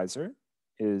boundary divisor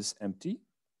is empty.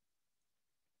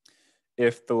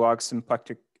 If the log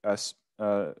symplectic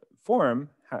form,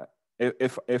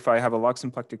 if I have a log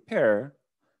symplectic pair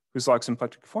whose log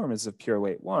symplectic form is of pure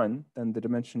weight 1, then the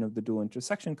dimension of the dual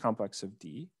intersection complex of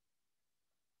D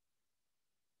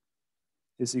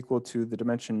is equal to the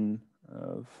dimension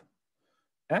of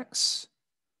X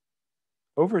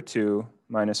over 2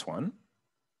 minus 1.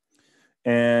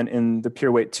 And in the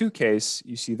pure weight 2 case,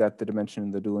 you see that the dimension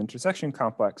of the dual intersection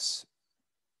complex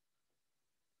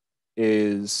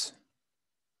is,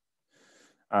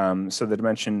 so the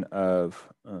dimension of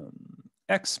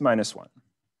X minus 1.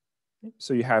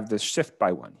 So you have this shift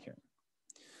by 1 here.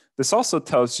 This also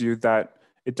tells you that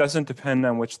it doesn't depend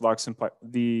on which log symplectic,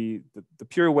 the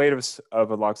pure weight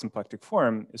of a log symplectic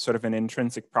form is sort of an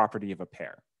intrinsic property of a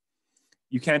pair.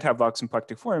 You can't have log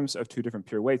symplectic forms of 2 different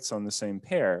pure weights on the same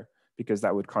pair because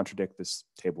that would contradict this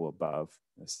table above,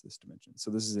 this dimension. So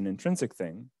this is an intrinsic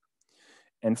thing.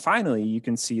 And finally, you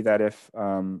can see that if,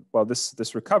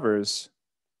 this recovers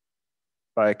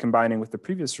by combining with the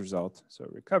previous result. So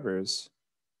it recovers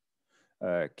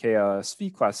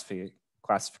KLSV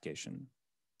classification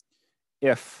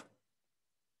if,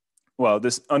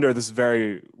 under this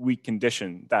very weak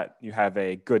condition that you have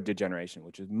a good degeneration,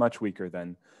 which is much weaker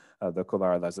than the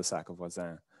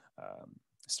Koehler-Lassa-Sakka-Voisin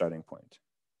starting point.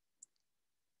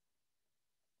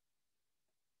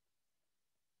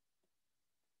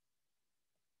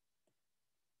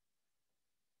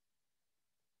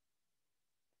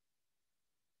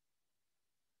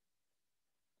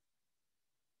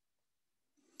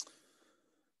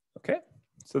 Okay,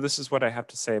 so this is what I have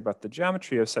to say about the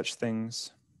geometry of such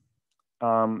things.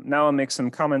 Now I'll make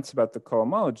some comments about the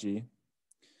cohomology.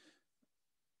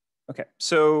 Okay,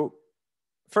 so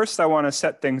first I want to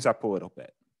set things up a little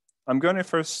bit. I'm going to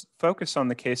first focus on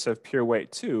the case of pure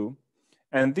weight 2.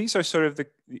 And these are sort of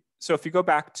so if you go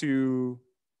back to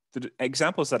the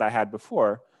examples that I had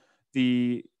before,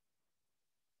 the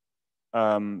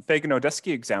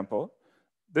Fagin-Odesky example,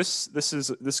 this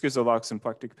gives a log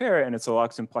symplectic pair, and it's a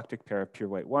log symplectic pair of pure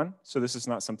weight 1. So this is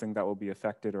not something that will be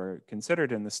affected or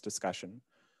considered in this discussion.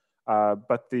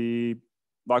 But the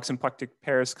log symplectic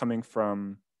pairs coming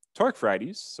from toric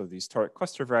varieties, so these toric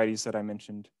cluster varieties that I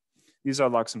mentioned, these are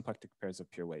log symplectic pairs of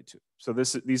pure weight 2. So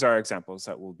these are examples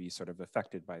that will be sort of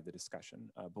affected by the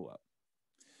discussion below.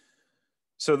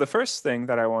 So the first thing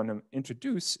that I want to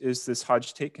introduce is this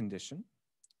Hodge-Tate condition.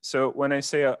 So when I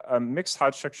say a mixed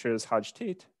Hodge structure is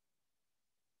Hodge-Tate,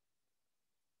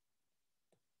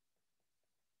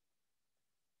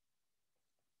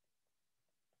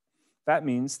 that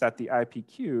means that the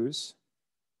IPQs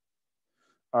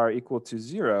are equal to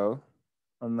 0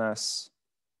 unless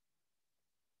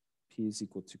P is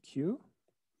equal to Q.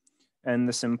 And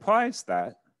this implies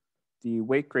that the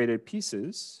weight graded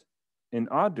pieces in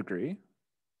odd degree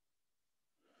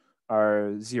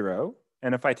are 0.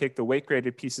 And if I take the weight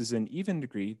graded pieces in even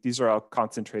degree, these are all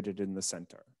concentrated in the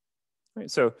center.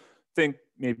 Right? So think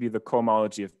maybe the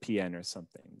cohomology of Pn or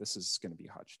something. This is going to be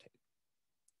Hodge-Tate.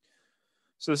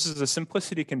 So this is a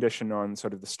simplicity condition on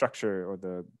sort of the structure or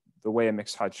the way a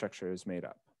mixed Hodge structure is made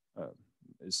up,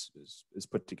 is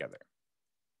put together.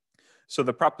 So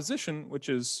the proposition, which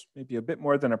is maybe a bit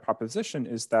more than a proposition,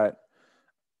 is that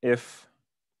if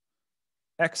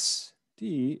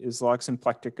XD is log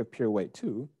symplectic of pure weight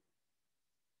 2,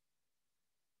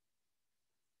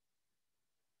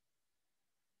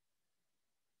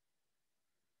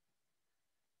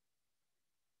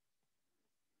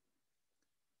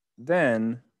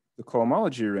 then the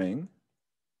cohomology ring,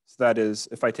 so that is,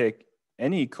 if I take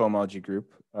any cohomology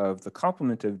group of the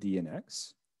complement of D and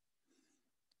X,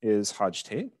 is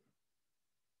Hodge-Tate.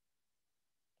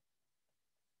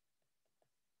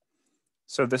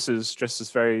 So this is just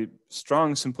this very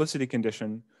strong simplicity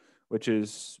condition, which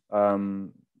is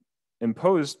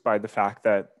imposed by the fact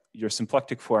that your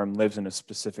symplectic form lives in a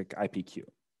specific IPQ.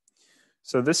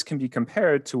 So this can be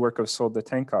compared to work of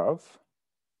Soldatenkov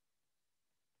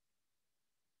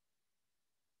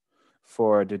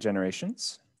for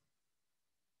degenerations.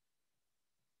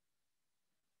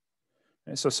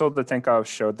 And so Soldatenkov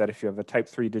showed that if you have a type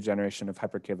 3 degeneration of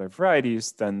hyperkaehler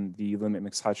varieties, then the limit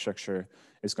mixed Hodge structure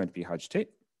is going to be Hodge-Tate.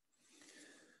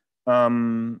 I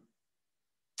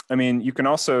mean, you can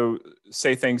also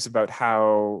say things about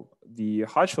how the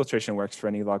Hodge filtration works for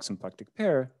any log symplectic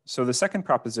pair. So the second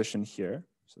proposition here,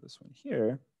 so this one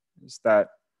here, is that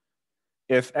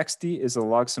if XD is a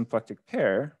log symplectic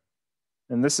pair,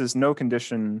 and this is no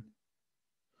condition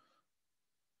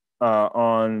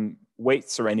on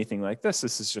weights or anything like this,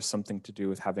 this is just something to do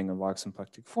with having a log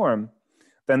symplectic form,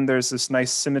 then there's this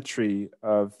nice symmetry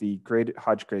of the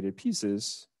Hodge graded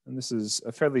pieces. And this is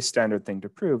a fairly standard thing to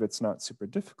prove. It's not super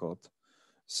difficult.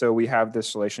 So we have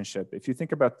this relationship. If you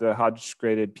think about the Hodge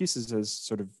graded pieces as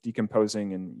sort of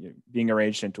decomposing and being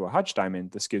arranged into a Hodge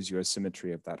diamond, this gives you a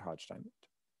symmetry of that Hodge diamond.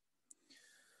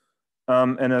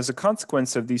 And as a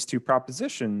consequence of these two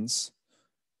propositions,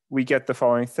 we get the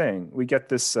following thing. We get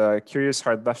this curious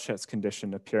hard Lefschetz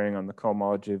condition appearing on the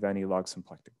cohomology of any log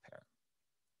symplectic pair.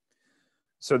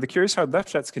 So the curious hard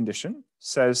Lefschetz condition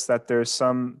says that there's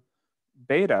some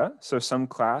beta, so some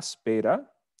class beta,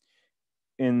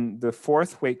 in the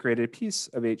fourth weight graded piece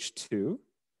of H2,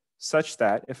 such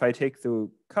that if I take the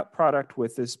cut product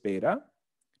with this beta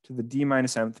to the d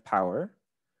minus mth power,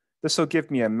 this will give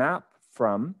me a map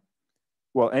from,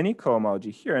 well, any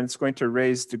cohomology here, and it's going to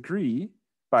raise degree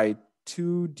by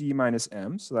 2d minus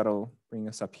m, so that'll bring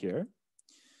us up here.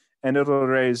 And it'll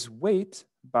raise weight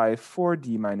by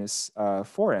 4d minus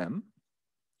 4m,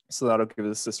 so that'll give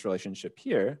us this relationship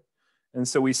here. And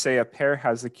so we say a pair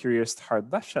has a curious hard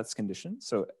Lefschetz condition.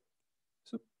 So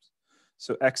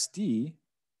XD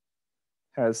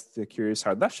has the curious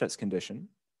hard Lefschetz condition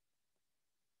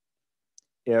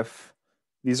if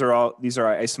these are our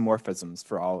isomorphisms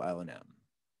for all L and M.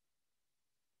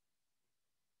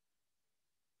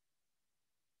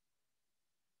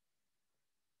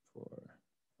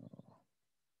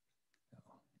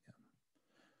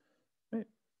 Right.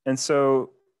 And so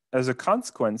as a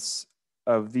consequence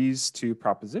of these two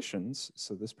propositions,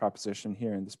 so this proposition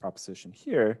here and this proposition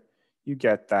here, you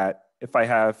get that if I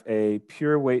have a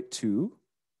pure weight 2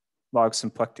 log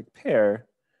symplectic pair,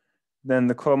 then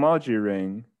the cohomology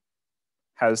ring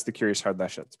has the curious hard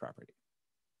Lefschetz property.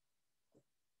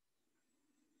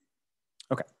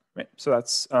 Okay, right. So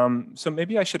that's so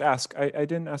maybe I should ask. I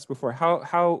didn't ask before.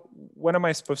 When am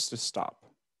I supposed to stop?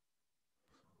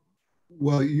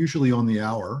 Well, usually on the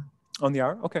hour. On the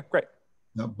hour? Okay, great.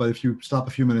 But if you stop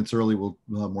a few minutes early, we'll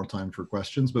have more time for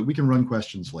questions. But we can run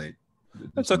questions late.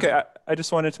 That's okay. I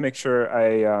just wanted to make sure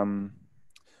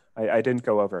I didn't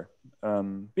go over.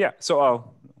 Yeah.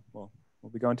 So we'll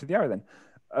be going to the hour then.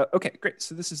 Okay, great.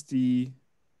 So this is the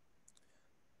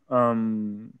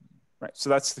right. So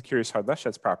that's the curious hard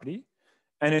Lefschetz property.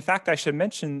 And in fact, I should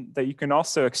mention that you can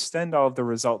also extend all of the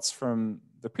results from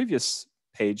the previous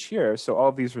page here. So all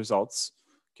of these results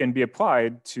can be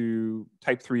applied to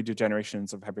type 3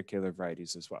 degenerations of hyperkaehler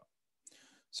varieties as well.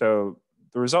 So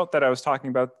the result that I was talking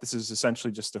about, this is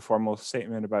essentially just a formal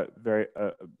statement about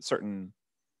certain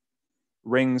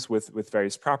rings with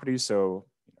various properties. So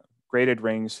graded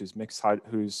rings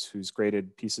whose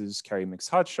graded pieces carry mixed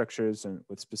Hodge structures and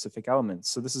with specific elements.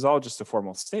 So this is all just a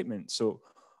formal statement. So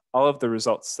all of the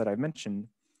results that I've mentioned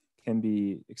can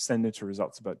be extended to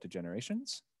results about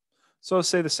degenerations. So I'll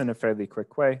say this in a fairly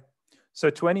quick way. So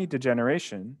to any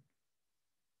degeneration,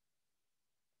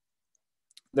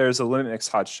 there's a limit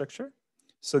mixed Hodge structure.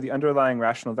 So the underlying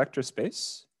rational vector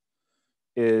space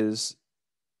is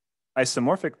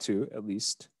isomorphic to, at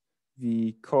least,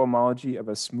 the cohomology of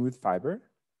a smooth fiber.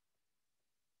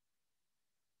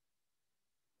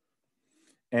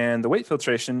 And the weight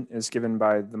filtration is given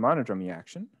by the monodromy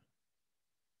action.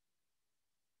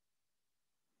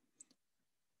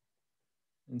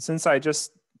 And since I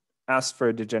just asked for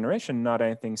a degeneration, not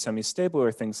anything semi-stable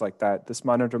or things like that, this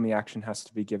monodromy action has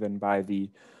to be given by the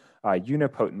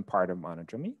unipotent part of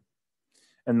monodromy.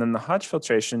 And then the Hodge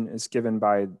filtration is given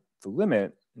by the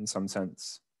limit, in some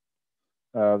sense,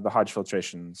 of the Hodge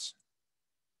filtrations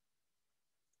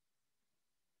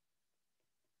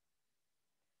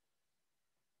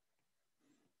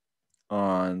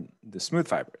on the smooth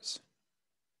fibers.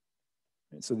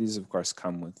 And so these, of course,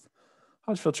 come with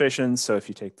Hodge filtration. So if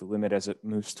you take the limit as it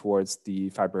moves towards the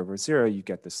fiber over 0, you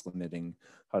get this limiting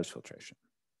Hodge filtration.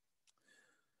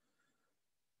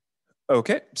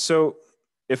 Okay, so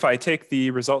if I take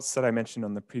the results that I mentioned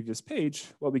on the previous page,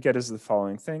 what we get is the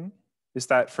following thing, is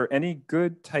that for any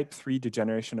good type 3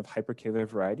 degeneration of hyperkaehler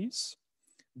varieties,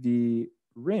 the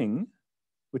ring,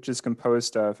 which is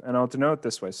composed of, and I'll denote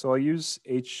this way, so I'll use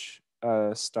H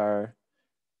star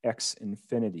X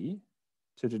infinity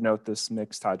to denote this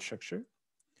mixed Hodge structure.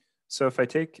 So if I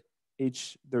take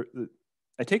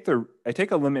I take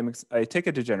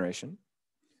a degeneration,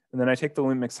 and then I take the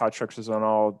limit mixed Hodge structures on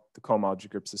all the cohomology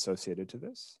groups associated to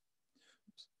this.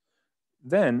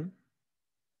 Then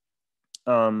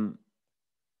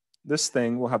this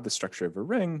thing will have the structure of a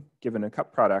ring given a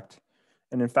cup product.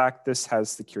 And in fact, this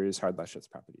has the curious hard Lefschetz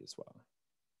property as well.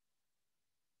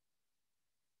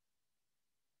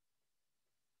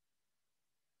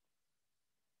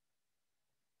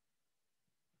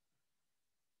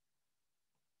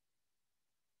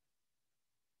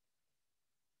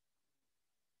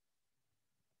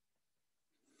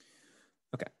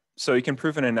 Okay, so you can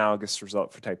prove an analogous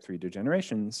result for type 3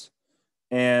 degenerations.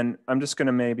 And I'm just going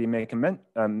to maybe make a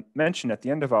mention at the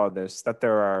end of all of this that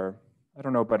there are, I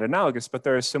don't know about analogous, but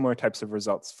there are similar types of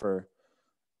results for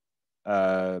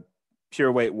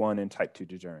pure weight 1 and type 2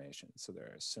 degenerations. So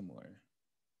there are similar.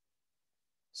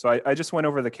 So I just went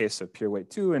over the case of pure weight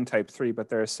 2 and type 3, but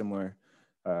there are similar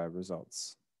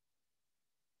results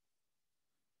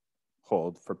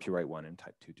hold for pure weight 1 and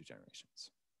type 2 degenerations.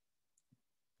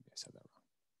 I said that wrong.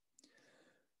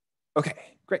 Okay,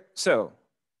 great. So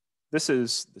this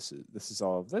is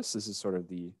all of this. This is sort of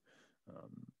the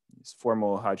these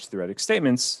formal Hodge theoretic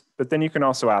statements. But then you can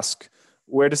also ask,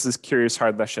 where does this curious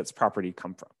hard Lefschetz property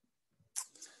come from?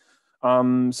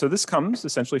 So this comes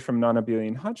essentially from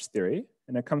non-abelian Hodge theory,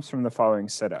 and it comes from the following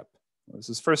setup. This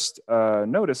is first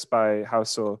noticed by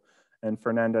Hausel and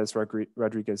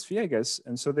Rodriguez-Villegas,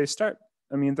 and so they start.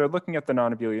 I mean, they're looking at the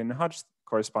non-abelian Hodge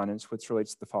correspondence, which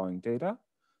relates to the following data.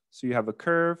 So you have a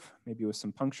curve, maybe with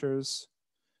some punctures,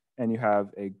 and you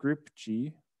have a group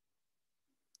G,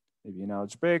 maybe an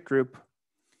algebraic group.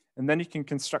 And then you can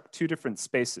construct two different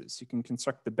spaces. You can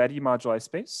construct the Betty moduli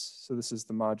space. So this is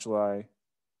the moduli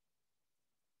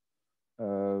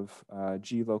of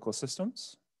G local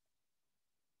systems.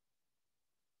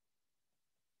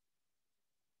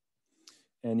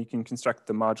 And you can construct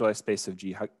the moduli space of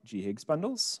G Higgs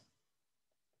bundles.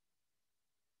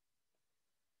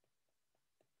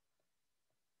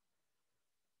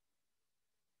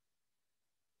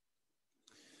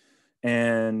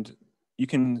 And you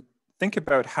can think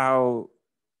about how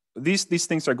these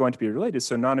things are going to be related.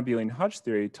 So non-abelian Hodge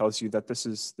theory tells you that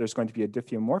there's going to be a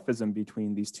diffeomorphism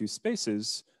between these two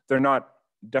spaces. They're not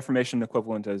deformation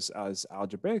equivalent as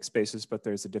algebraic spaces, but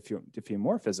there's a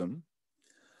diffeomorphism.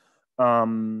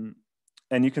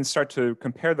 And you can start to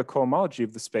compare the cohomology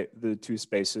of the two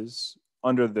spaces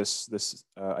under this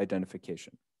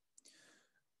identification.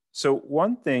 So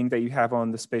one thing that you have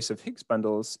on the space of Higgs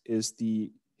bundles is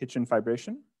the Hitchin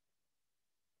fibration.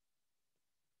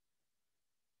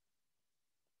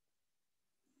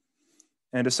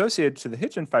 And associated to the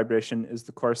Hitchin fibration is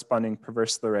the corresponding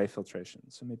perverse Leray filtration.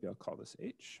 So maybe I'll call this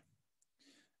H.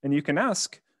 And you can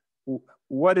ask,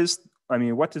 what does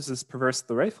this perverse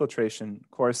Leray filtration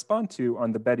correspond to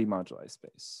on the Bethe moduli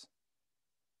space?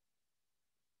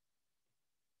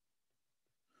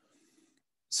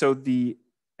 So the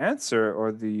answer,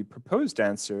 or the proposed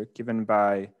answer given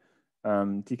by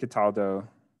Di Cataldo,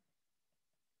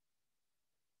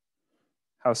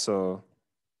 Hausel,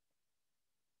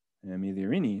 and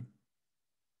Migliorini,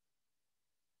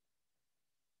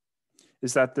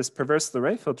 is that this perverse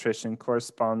Leray filtration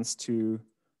corresponds to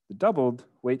the doubled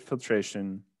weight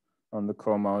filtration on the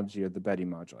cohomology of the Bethe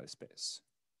moduli space.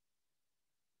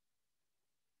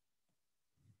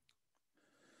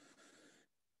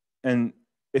 And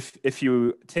if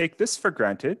you take this for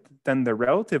granted, then the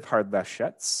relative hard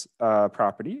Lefschetz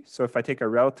property, so if I take a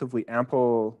relatively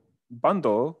ample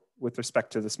bundle with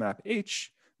respect to this map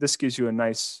H, this gives you a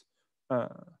nice, so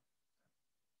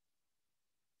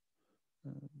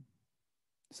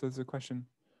there's a question.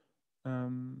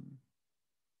 Can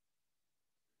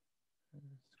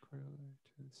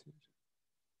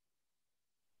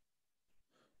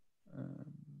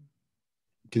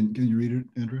you read it,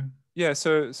 Andrew? Yeah,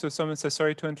 so someone says,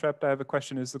 sorry to interrupt, I have a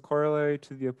question. Is the corollary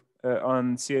to the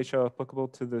on CHL applicable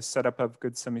to the setup of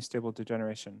good semi-stable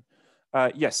degeneration?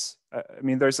 Yes, I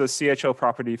mean, there's a CHL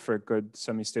property for good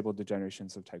semi-stable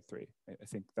degenerations of type 3. I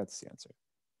think that's the answer.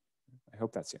 I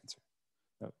hope that's the answer.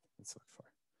 Oh, let's look for.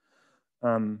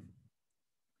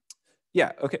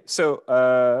 Yeah, okay, so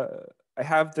I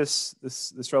have this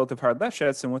relative hard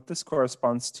Lefschetz, and what this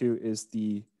corresponds to is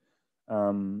the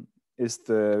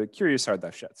curious hard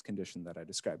Lefschetz condition that I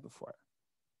described before.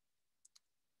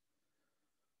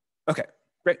 Okay,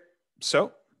 great.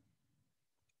 So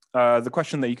the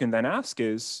question that you can then ask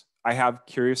is, I have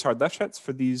curious hard Lefschetz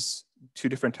for these two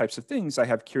different types of things. I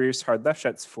have curious hard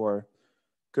Lefschetz for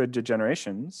good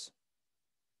degenerations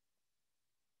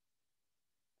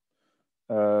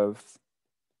of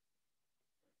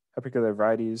hyperkaehler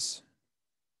varieties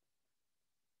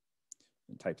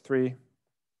in type 3.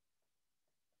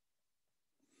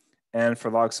 And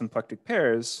for log symplectic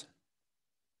pairs,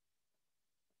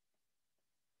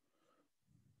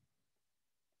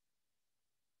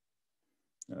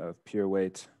 of pure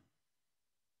weight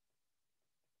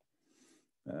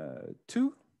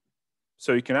 2.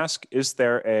 So you can ask, is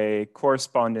there a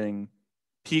corresponding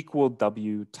P equal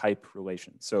W type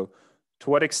relation? So to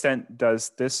what extent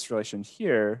does this relation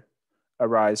here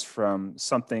arise from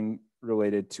something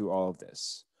related to all of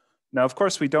this? Now, of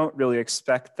course, we don't really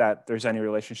expect that there's any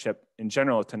relationship in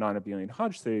general to non-abelian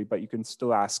Hodge theory, but you can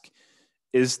still ask,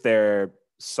 is there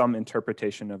some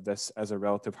interpretation of this as a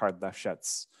relative hard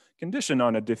Lefschetz condition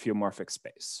on a diffeomorphic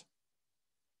space?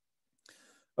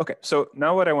 Okay, so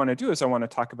now what I want to do is I want to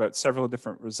talk about several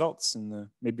different results in the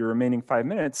maybe remaining 5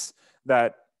 minutes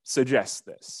that suggest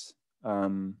this.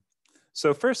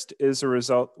 So first is a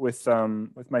result with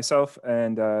myself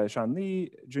and Zhan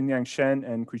Li, Junyang Shen,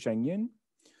 and Kuichang Yin.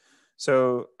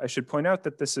 So I should point out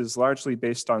that this is largely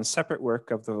based on separate work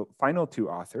of the final two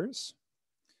authors.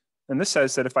 And this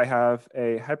says that if I have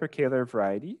a hyperkaehler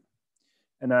variety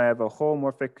and I have a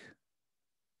holomorphic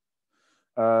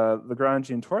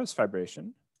Lagrangian torus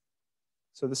fibration,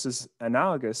 so this is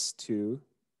analogous to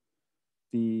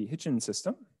the Hitchin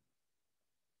system,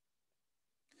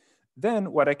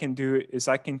 then what I can do is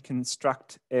I can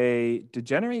construct a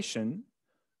degeneration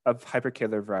of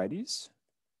hyperkaehler varieties.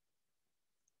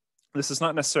 This is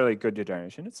not necessarily a good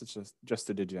degeneration, it's just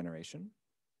a degeneration.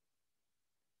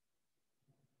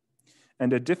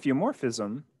 And a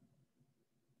diffeomorphism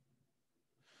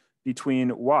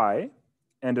between Y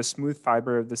and a smooth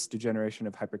fiber of this degeneration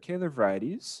of hyperkaehler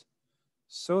varieties,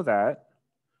 so that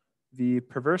the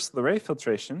perverse Leray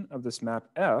filtration of this map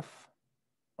F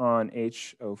on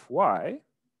H of Y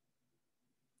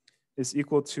is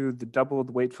equal to the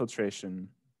doubled weight filtration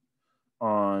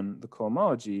on the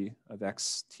cohomology of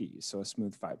XT, so a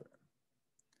smooth fiber.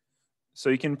 So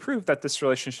you can prove that this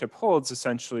relationship holds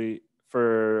essentially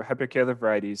for hyperkaehler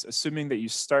varieties, assuming that you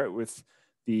start with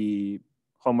the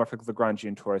holomorphic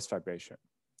Lagrangian torus fibration.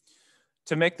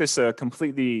 to make this a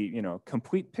completely,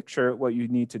 complete picture, what you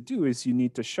need to do is you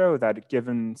need to show that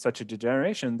given such a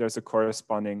degeneration, there's a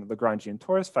corresponding Lagrangian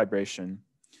torus fibration.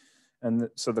 And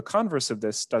so the converse of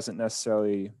this doesn't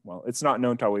necessarily, well, it's not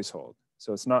known to always hold.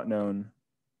 So it's not known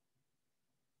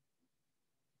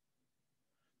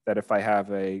that if I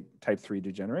have a type 3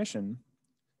 degeneration,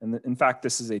 and in fact,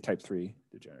 this is a type 3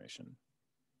 degeneration.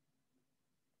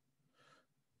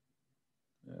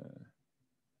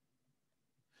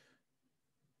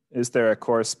 Is there a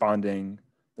corresponding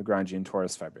Lagrangian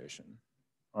torus fibration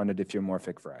on a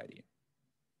diffeomorphic variety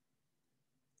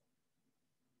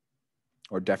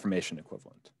or deformation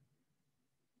equivalent?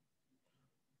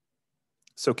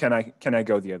 So can I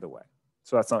go the other way?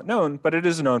 So that's not known, but it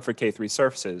is known for K3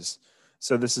 surfaces.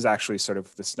 So this is actually sort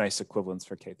of this nice equivalence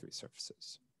for K3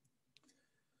 surfaces.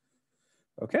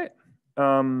 Okay.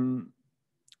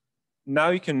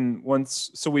 Now you can,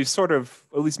 so we've sort of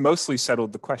at least mostly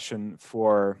settled the question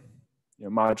for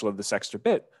modulo of this extra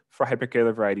bit. For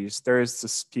hyperkaehler varieties, there is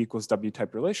this P equals W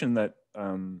type relation that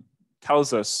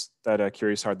tells us that a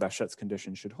curious hard Lefschetz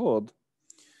condition should hold.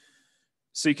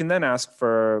 So you can then ask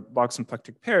for log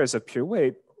symplectic pairs of pure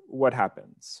weight, what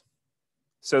happens?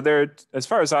 So there, as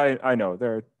far as I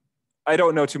know, I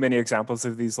don't know too many examples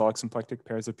of these log symplectic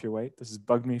pairs of pure weight. This has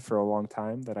bugged me for a long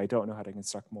time that I don't know how to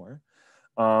construct more.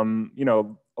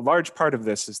 A large part of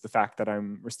this is the fact that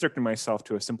I'm restricting myself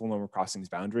to a simple normal crossings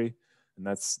boundary, and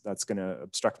that's going to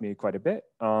obstruct me quite a bit.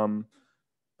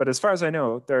 But as far as I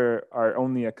know, there are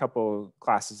only a couple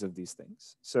classes of these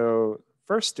things. So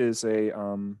first is a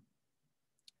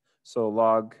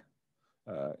log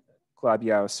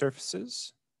Calabi-Yau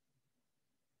surfaces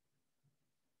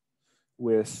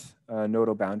with a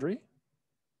nodal boundary.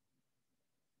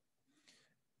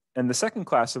 And the second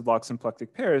class of log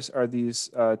symplectic pairs are these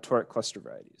toric cluster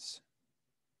varieties.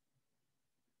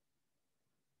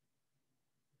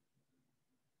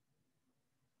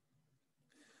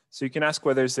 So you can ask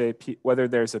whether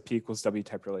there's a P equals W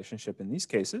type relationship in these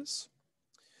cases.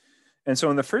 And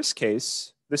so in the first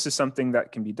case, this is something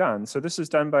that can be done. So this is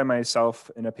done by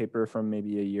myself in a paper from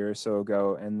maybe a year or so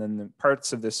ago. And then the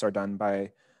parts of this are done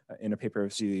by in a paper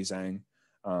of Zili Zhang.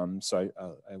 So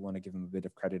I want to give him a bit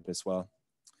of credit as well.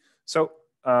 So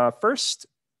first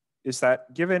is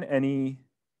that given any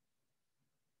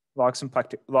log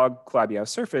Calabi-Yau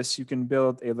surface, you can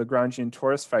build a Lagrangian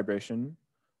torus fibration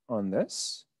on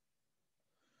this.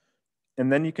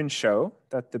 And then you can show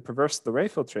that the perverse Leray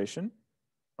filtration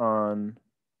on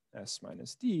S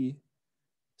minus D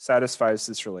satisfies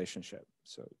this relationship.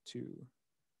 So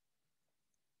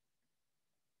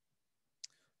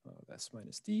S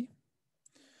minus D.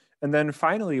 And then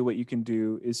finally, what you can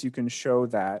do is you can show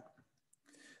that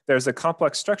there's a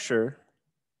complex structure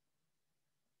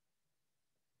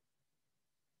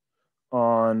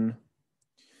on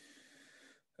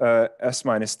S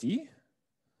minus D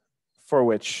for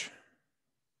which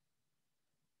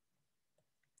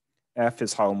F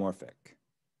is holomorphic.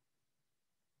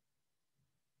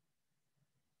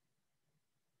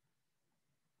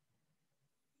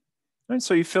 And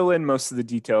so you fill in most of the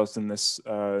details in this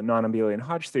non-abelian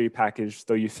Hodge theory package,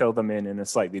 though you fill them in a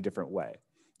slightly different way.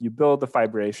 You build the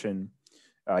fibration,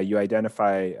 you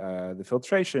identify the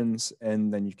filtrations,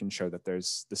 and then you can show that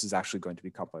this is actually going to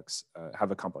be complex,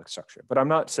 have a complex structure. But I'm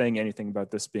not saying anything about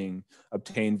this being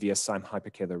obtained via Syme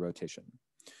hyperkaehler rotation.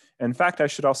 In fact, I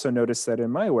should also notice that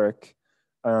in my work,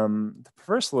 the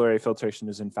perverse Leray filtration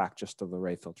is in fact just a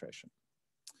Leray filtration.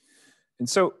 And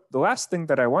so the last thing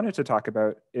that I wanted to talk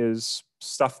about is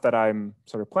stuff that I'm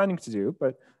sort of planning to do,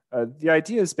 but the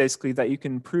idea is basically that you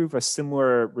can prove a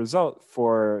similar result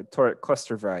for toric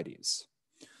cluster varieties.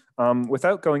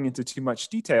 Without going into too much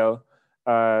detail,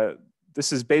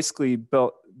 this is basically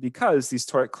built because these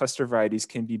toric cluster varieties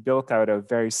can be built out of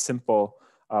very simple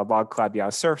log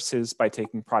Calabi-Yau surfaces by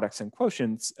taking products and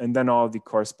quotients, and then all of the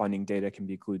corresponding data can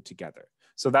be glued together.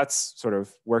 So that's sort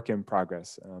of work in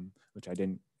progress, which I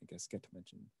didn't, I guess, get to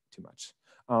mention too much.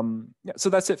 Yeah, so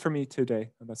that's it for me today.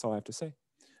 That's all I have to say.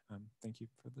 Thank you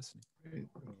for listening. Great.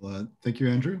 Well, thank you,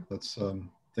 Andrew. Let's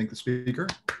thank the speaker.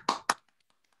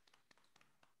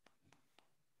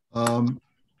 Well,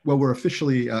 we're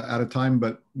officially out of time,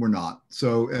 but we're not.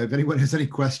 So if anyone has any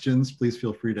questions, please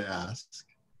feel free to ask.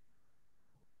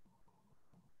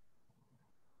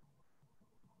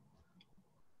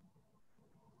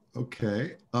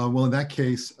 Okay. Well, in that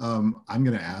case, I'm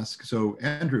going to ask. So,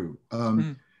 Andrew,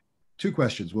 two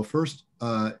questions. Well, first,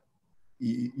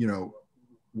 you know,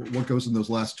 what goes in those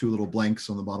last two little blanks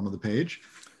on the bottom of the page?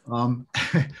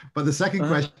 But the second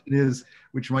question is,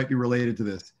 which might be related to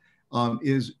this,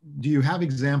 is do you have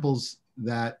examples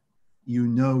that you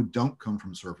know don't come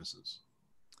from surfaces?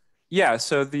 Yeah,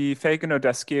 so the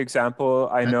Fagan-Odesky example,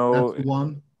 I know. That's the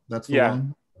one? That's the yeah.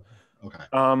 one? Okay.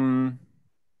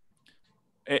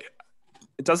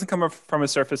 It doesn't come from a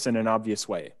surface in an obvious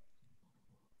way.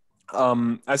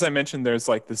 As I mentioned, there's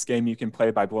like this game you can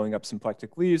play by blowing up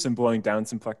symplectic leaves and blowing down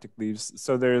symplectic leaves.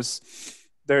 So there's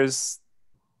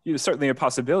certainly a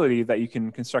possibility that you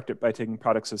can construct it by taking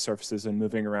products of surfaces and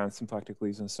moving around symplectic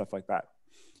leaves and stuff like that.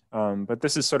 But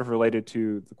this is sort of related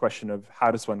to the question of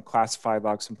how does one classify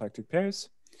log symplectic pairs?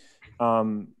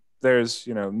 There's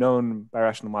known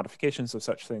birational modifications of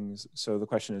such things. So the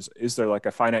question is there like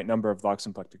a finite number of log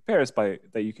symplectic pairs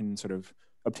that you can sort of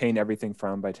obtain everything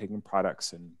from by taking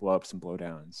products and blow-ups and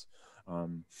blow-downs?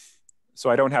 So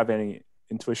I don't have any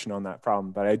intuition on that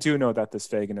problem, but I do know that this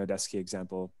Fagan-Odesky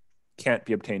example can't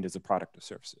be obtained as a product of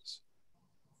surfaces.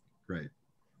 Great.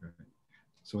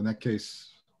 So in that case,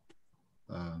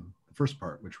 the first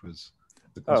part, which was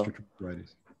the cluster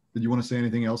varieties. Did you want to say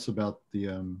anything else about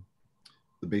the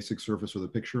basic surface or the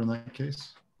picture in that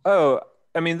case? Oh,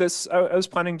 I mean, I was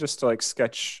planning just to like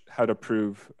sketch how to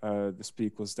prove this P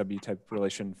equals W type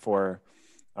relation for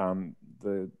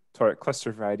the toric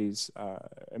cluster varieties.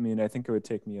 I mean, I think it would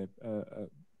take me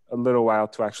a little while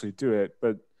to actually do it,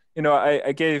 but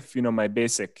I gave my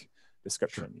basic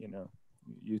description. Sure.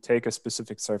 You take a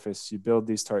specific surface, you build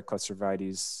these toric cluster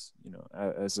varieties,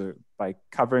 by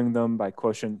covering them by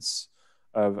quotients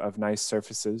of nice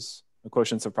surfaces, the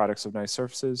quotients of products of nice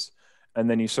surfaces, and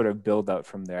then you sort of build out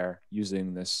from there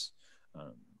using this,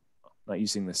 not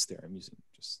using this theorem, using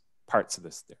just parts of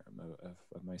this theorem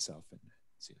of myself and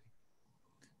Celia.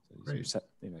 So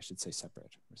maybe I should say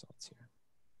separate results here.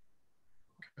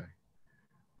 Okay.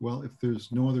 Well, if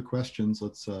there's no other questions,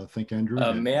 let's thank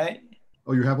Andrew. May I?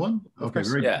 Oh, you have one? Okay,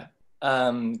 very good.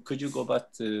 Yeah. Could you go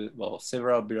back to,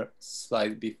 several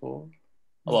slides before?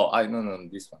 No,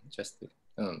 this one, just the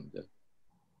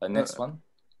next one.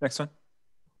 Next one.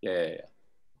 Yeah.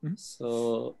 Mm-hmm.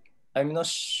 So I'm not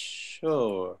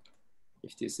sure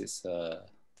if this is a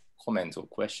comment or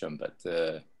question, but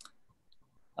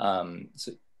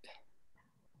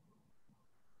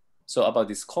so about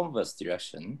this converse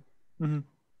direction. Mm-hmm.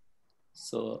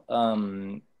 So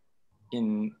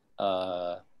in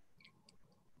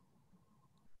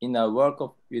our work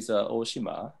with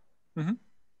Oshima,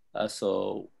 mm-hmm.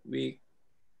 So we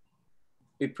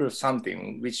prove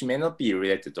something which may not be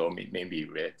related or may be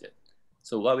related.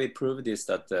 So what we proved is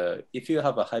that if you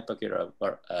have a hyperkaehler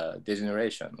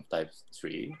degeneration of type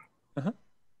 3,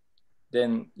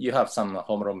 then you have some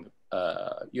homomorphic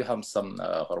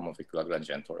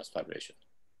Lagrangian torus vibration.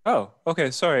 Oh,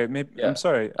 okay. Sorry. Maybe I'm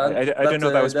sorry. I didn't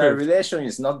know that was the proved. relation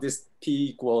is not this P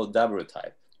equal W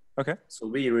type. Okay. So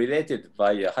we related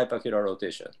via hyperkaehler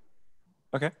rotation.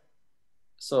 Okay.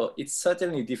 So it's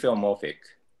certainly diffeomorphic,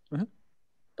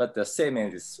 but the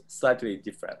segment is slightly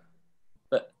different.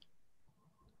 But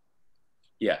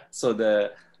yeah, so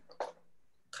the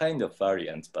kind of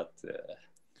variant, but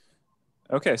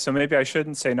okay, so maybe I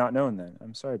shouldn't say not known then.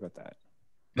 I'm sorry about that.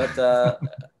 But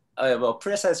well,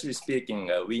 precisely speaking,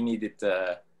 we needed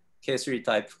K3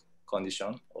 type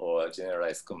condition or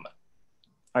generalized Kumma.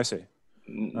 I see.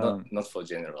 Not for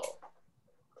general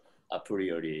a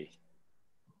priori.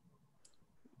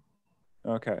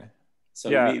 Okay. So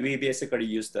yeah. we basically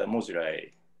used the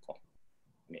moduli,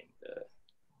 the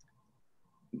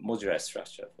moduli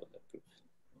structure for the proof.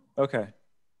 Okay.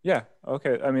 Yeah.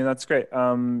 Okay. I mean, that's great.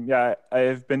 Yeah,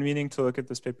 I've been meaning to look at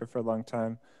this paper for a long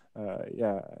time.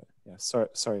 Yeah.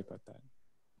 Sorry about that.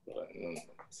 Well, no.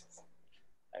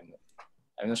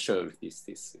 I'm not sure if this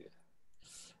is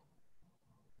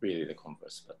really the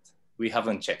converse, but we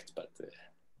haven't checked. But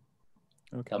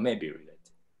okay, maybe related.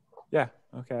 Yeah.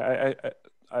 Okay.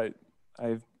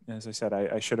 I've as I said,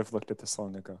 I should have looked at this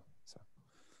long ago. So.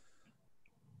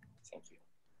 Thank you.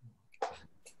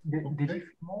 The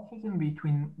diffeomorphism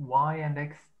between Y and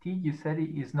XT, you said it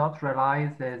is not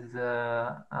realized as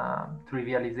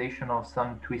trivialization of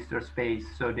some twistor space,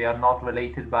 so they are not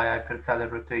related by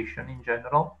hyperkaehler rotation in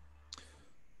general?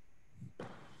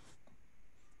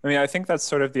 I mean, I think that's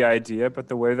sort of the idea, but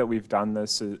the way that we've done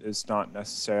this is not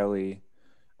necessarily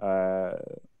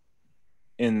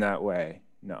in that way.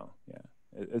 No, yeah.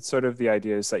 It's sort of the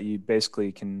idea is that you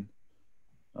basically can,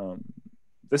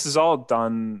 this is all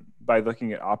done by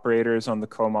looking at operators on the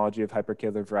cohomology of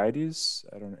hyperkaehler varieties.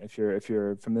 I don't know if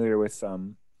you're familiar with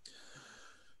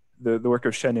the work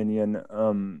of Shen and Yin,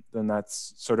 then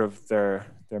that's sort of their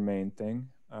main thing.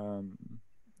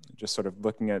 Just sort of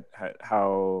looking at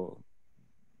how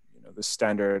the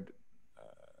standard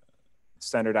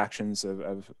actions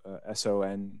of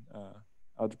SON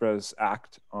algebras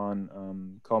act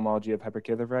on cohomology of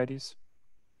hyperkaehler varieties.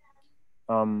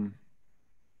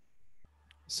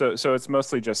 So it's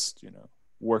mostly just,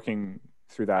 working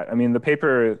through that. I mean, the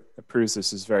paper that proves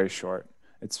this is very short.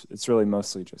 It's really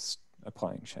mostly just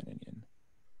applying Shenanian.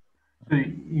 So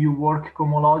you work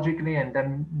cohomologically, and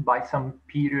then by some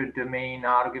period domain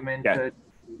argument,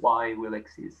 Y will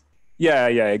exist. Yeah,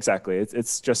 exactly.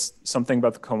 It's just something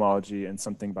about the cohomology and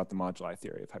something about the moduli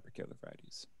theory of hyperkaehler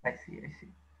varieties. I see.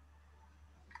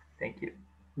 Thank you.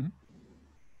 Mm-hmm.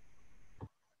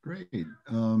 Great.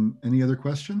 Any other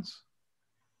questions?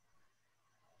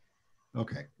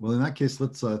 Okay. Well, in that case,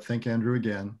 let's thank Andrew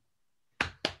again.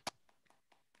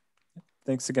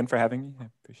 Thanks again for having me. I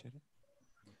appreciate it.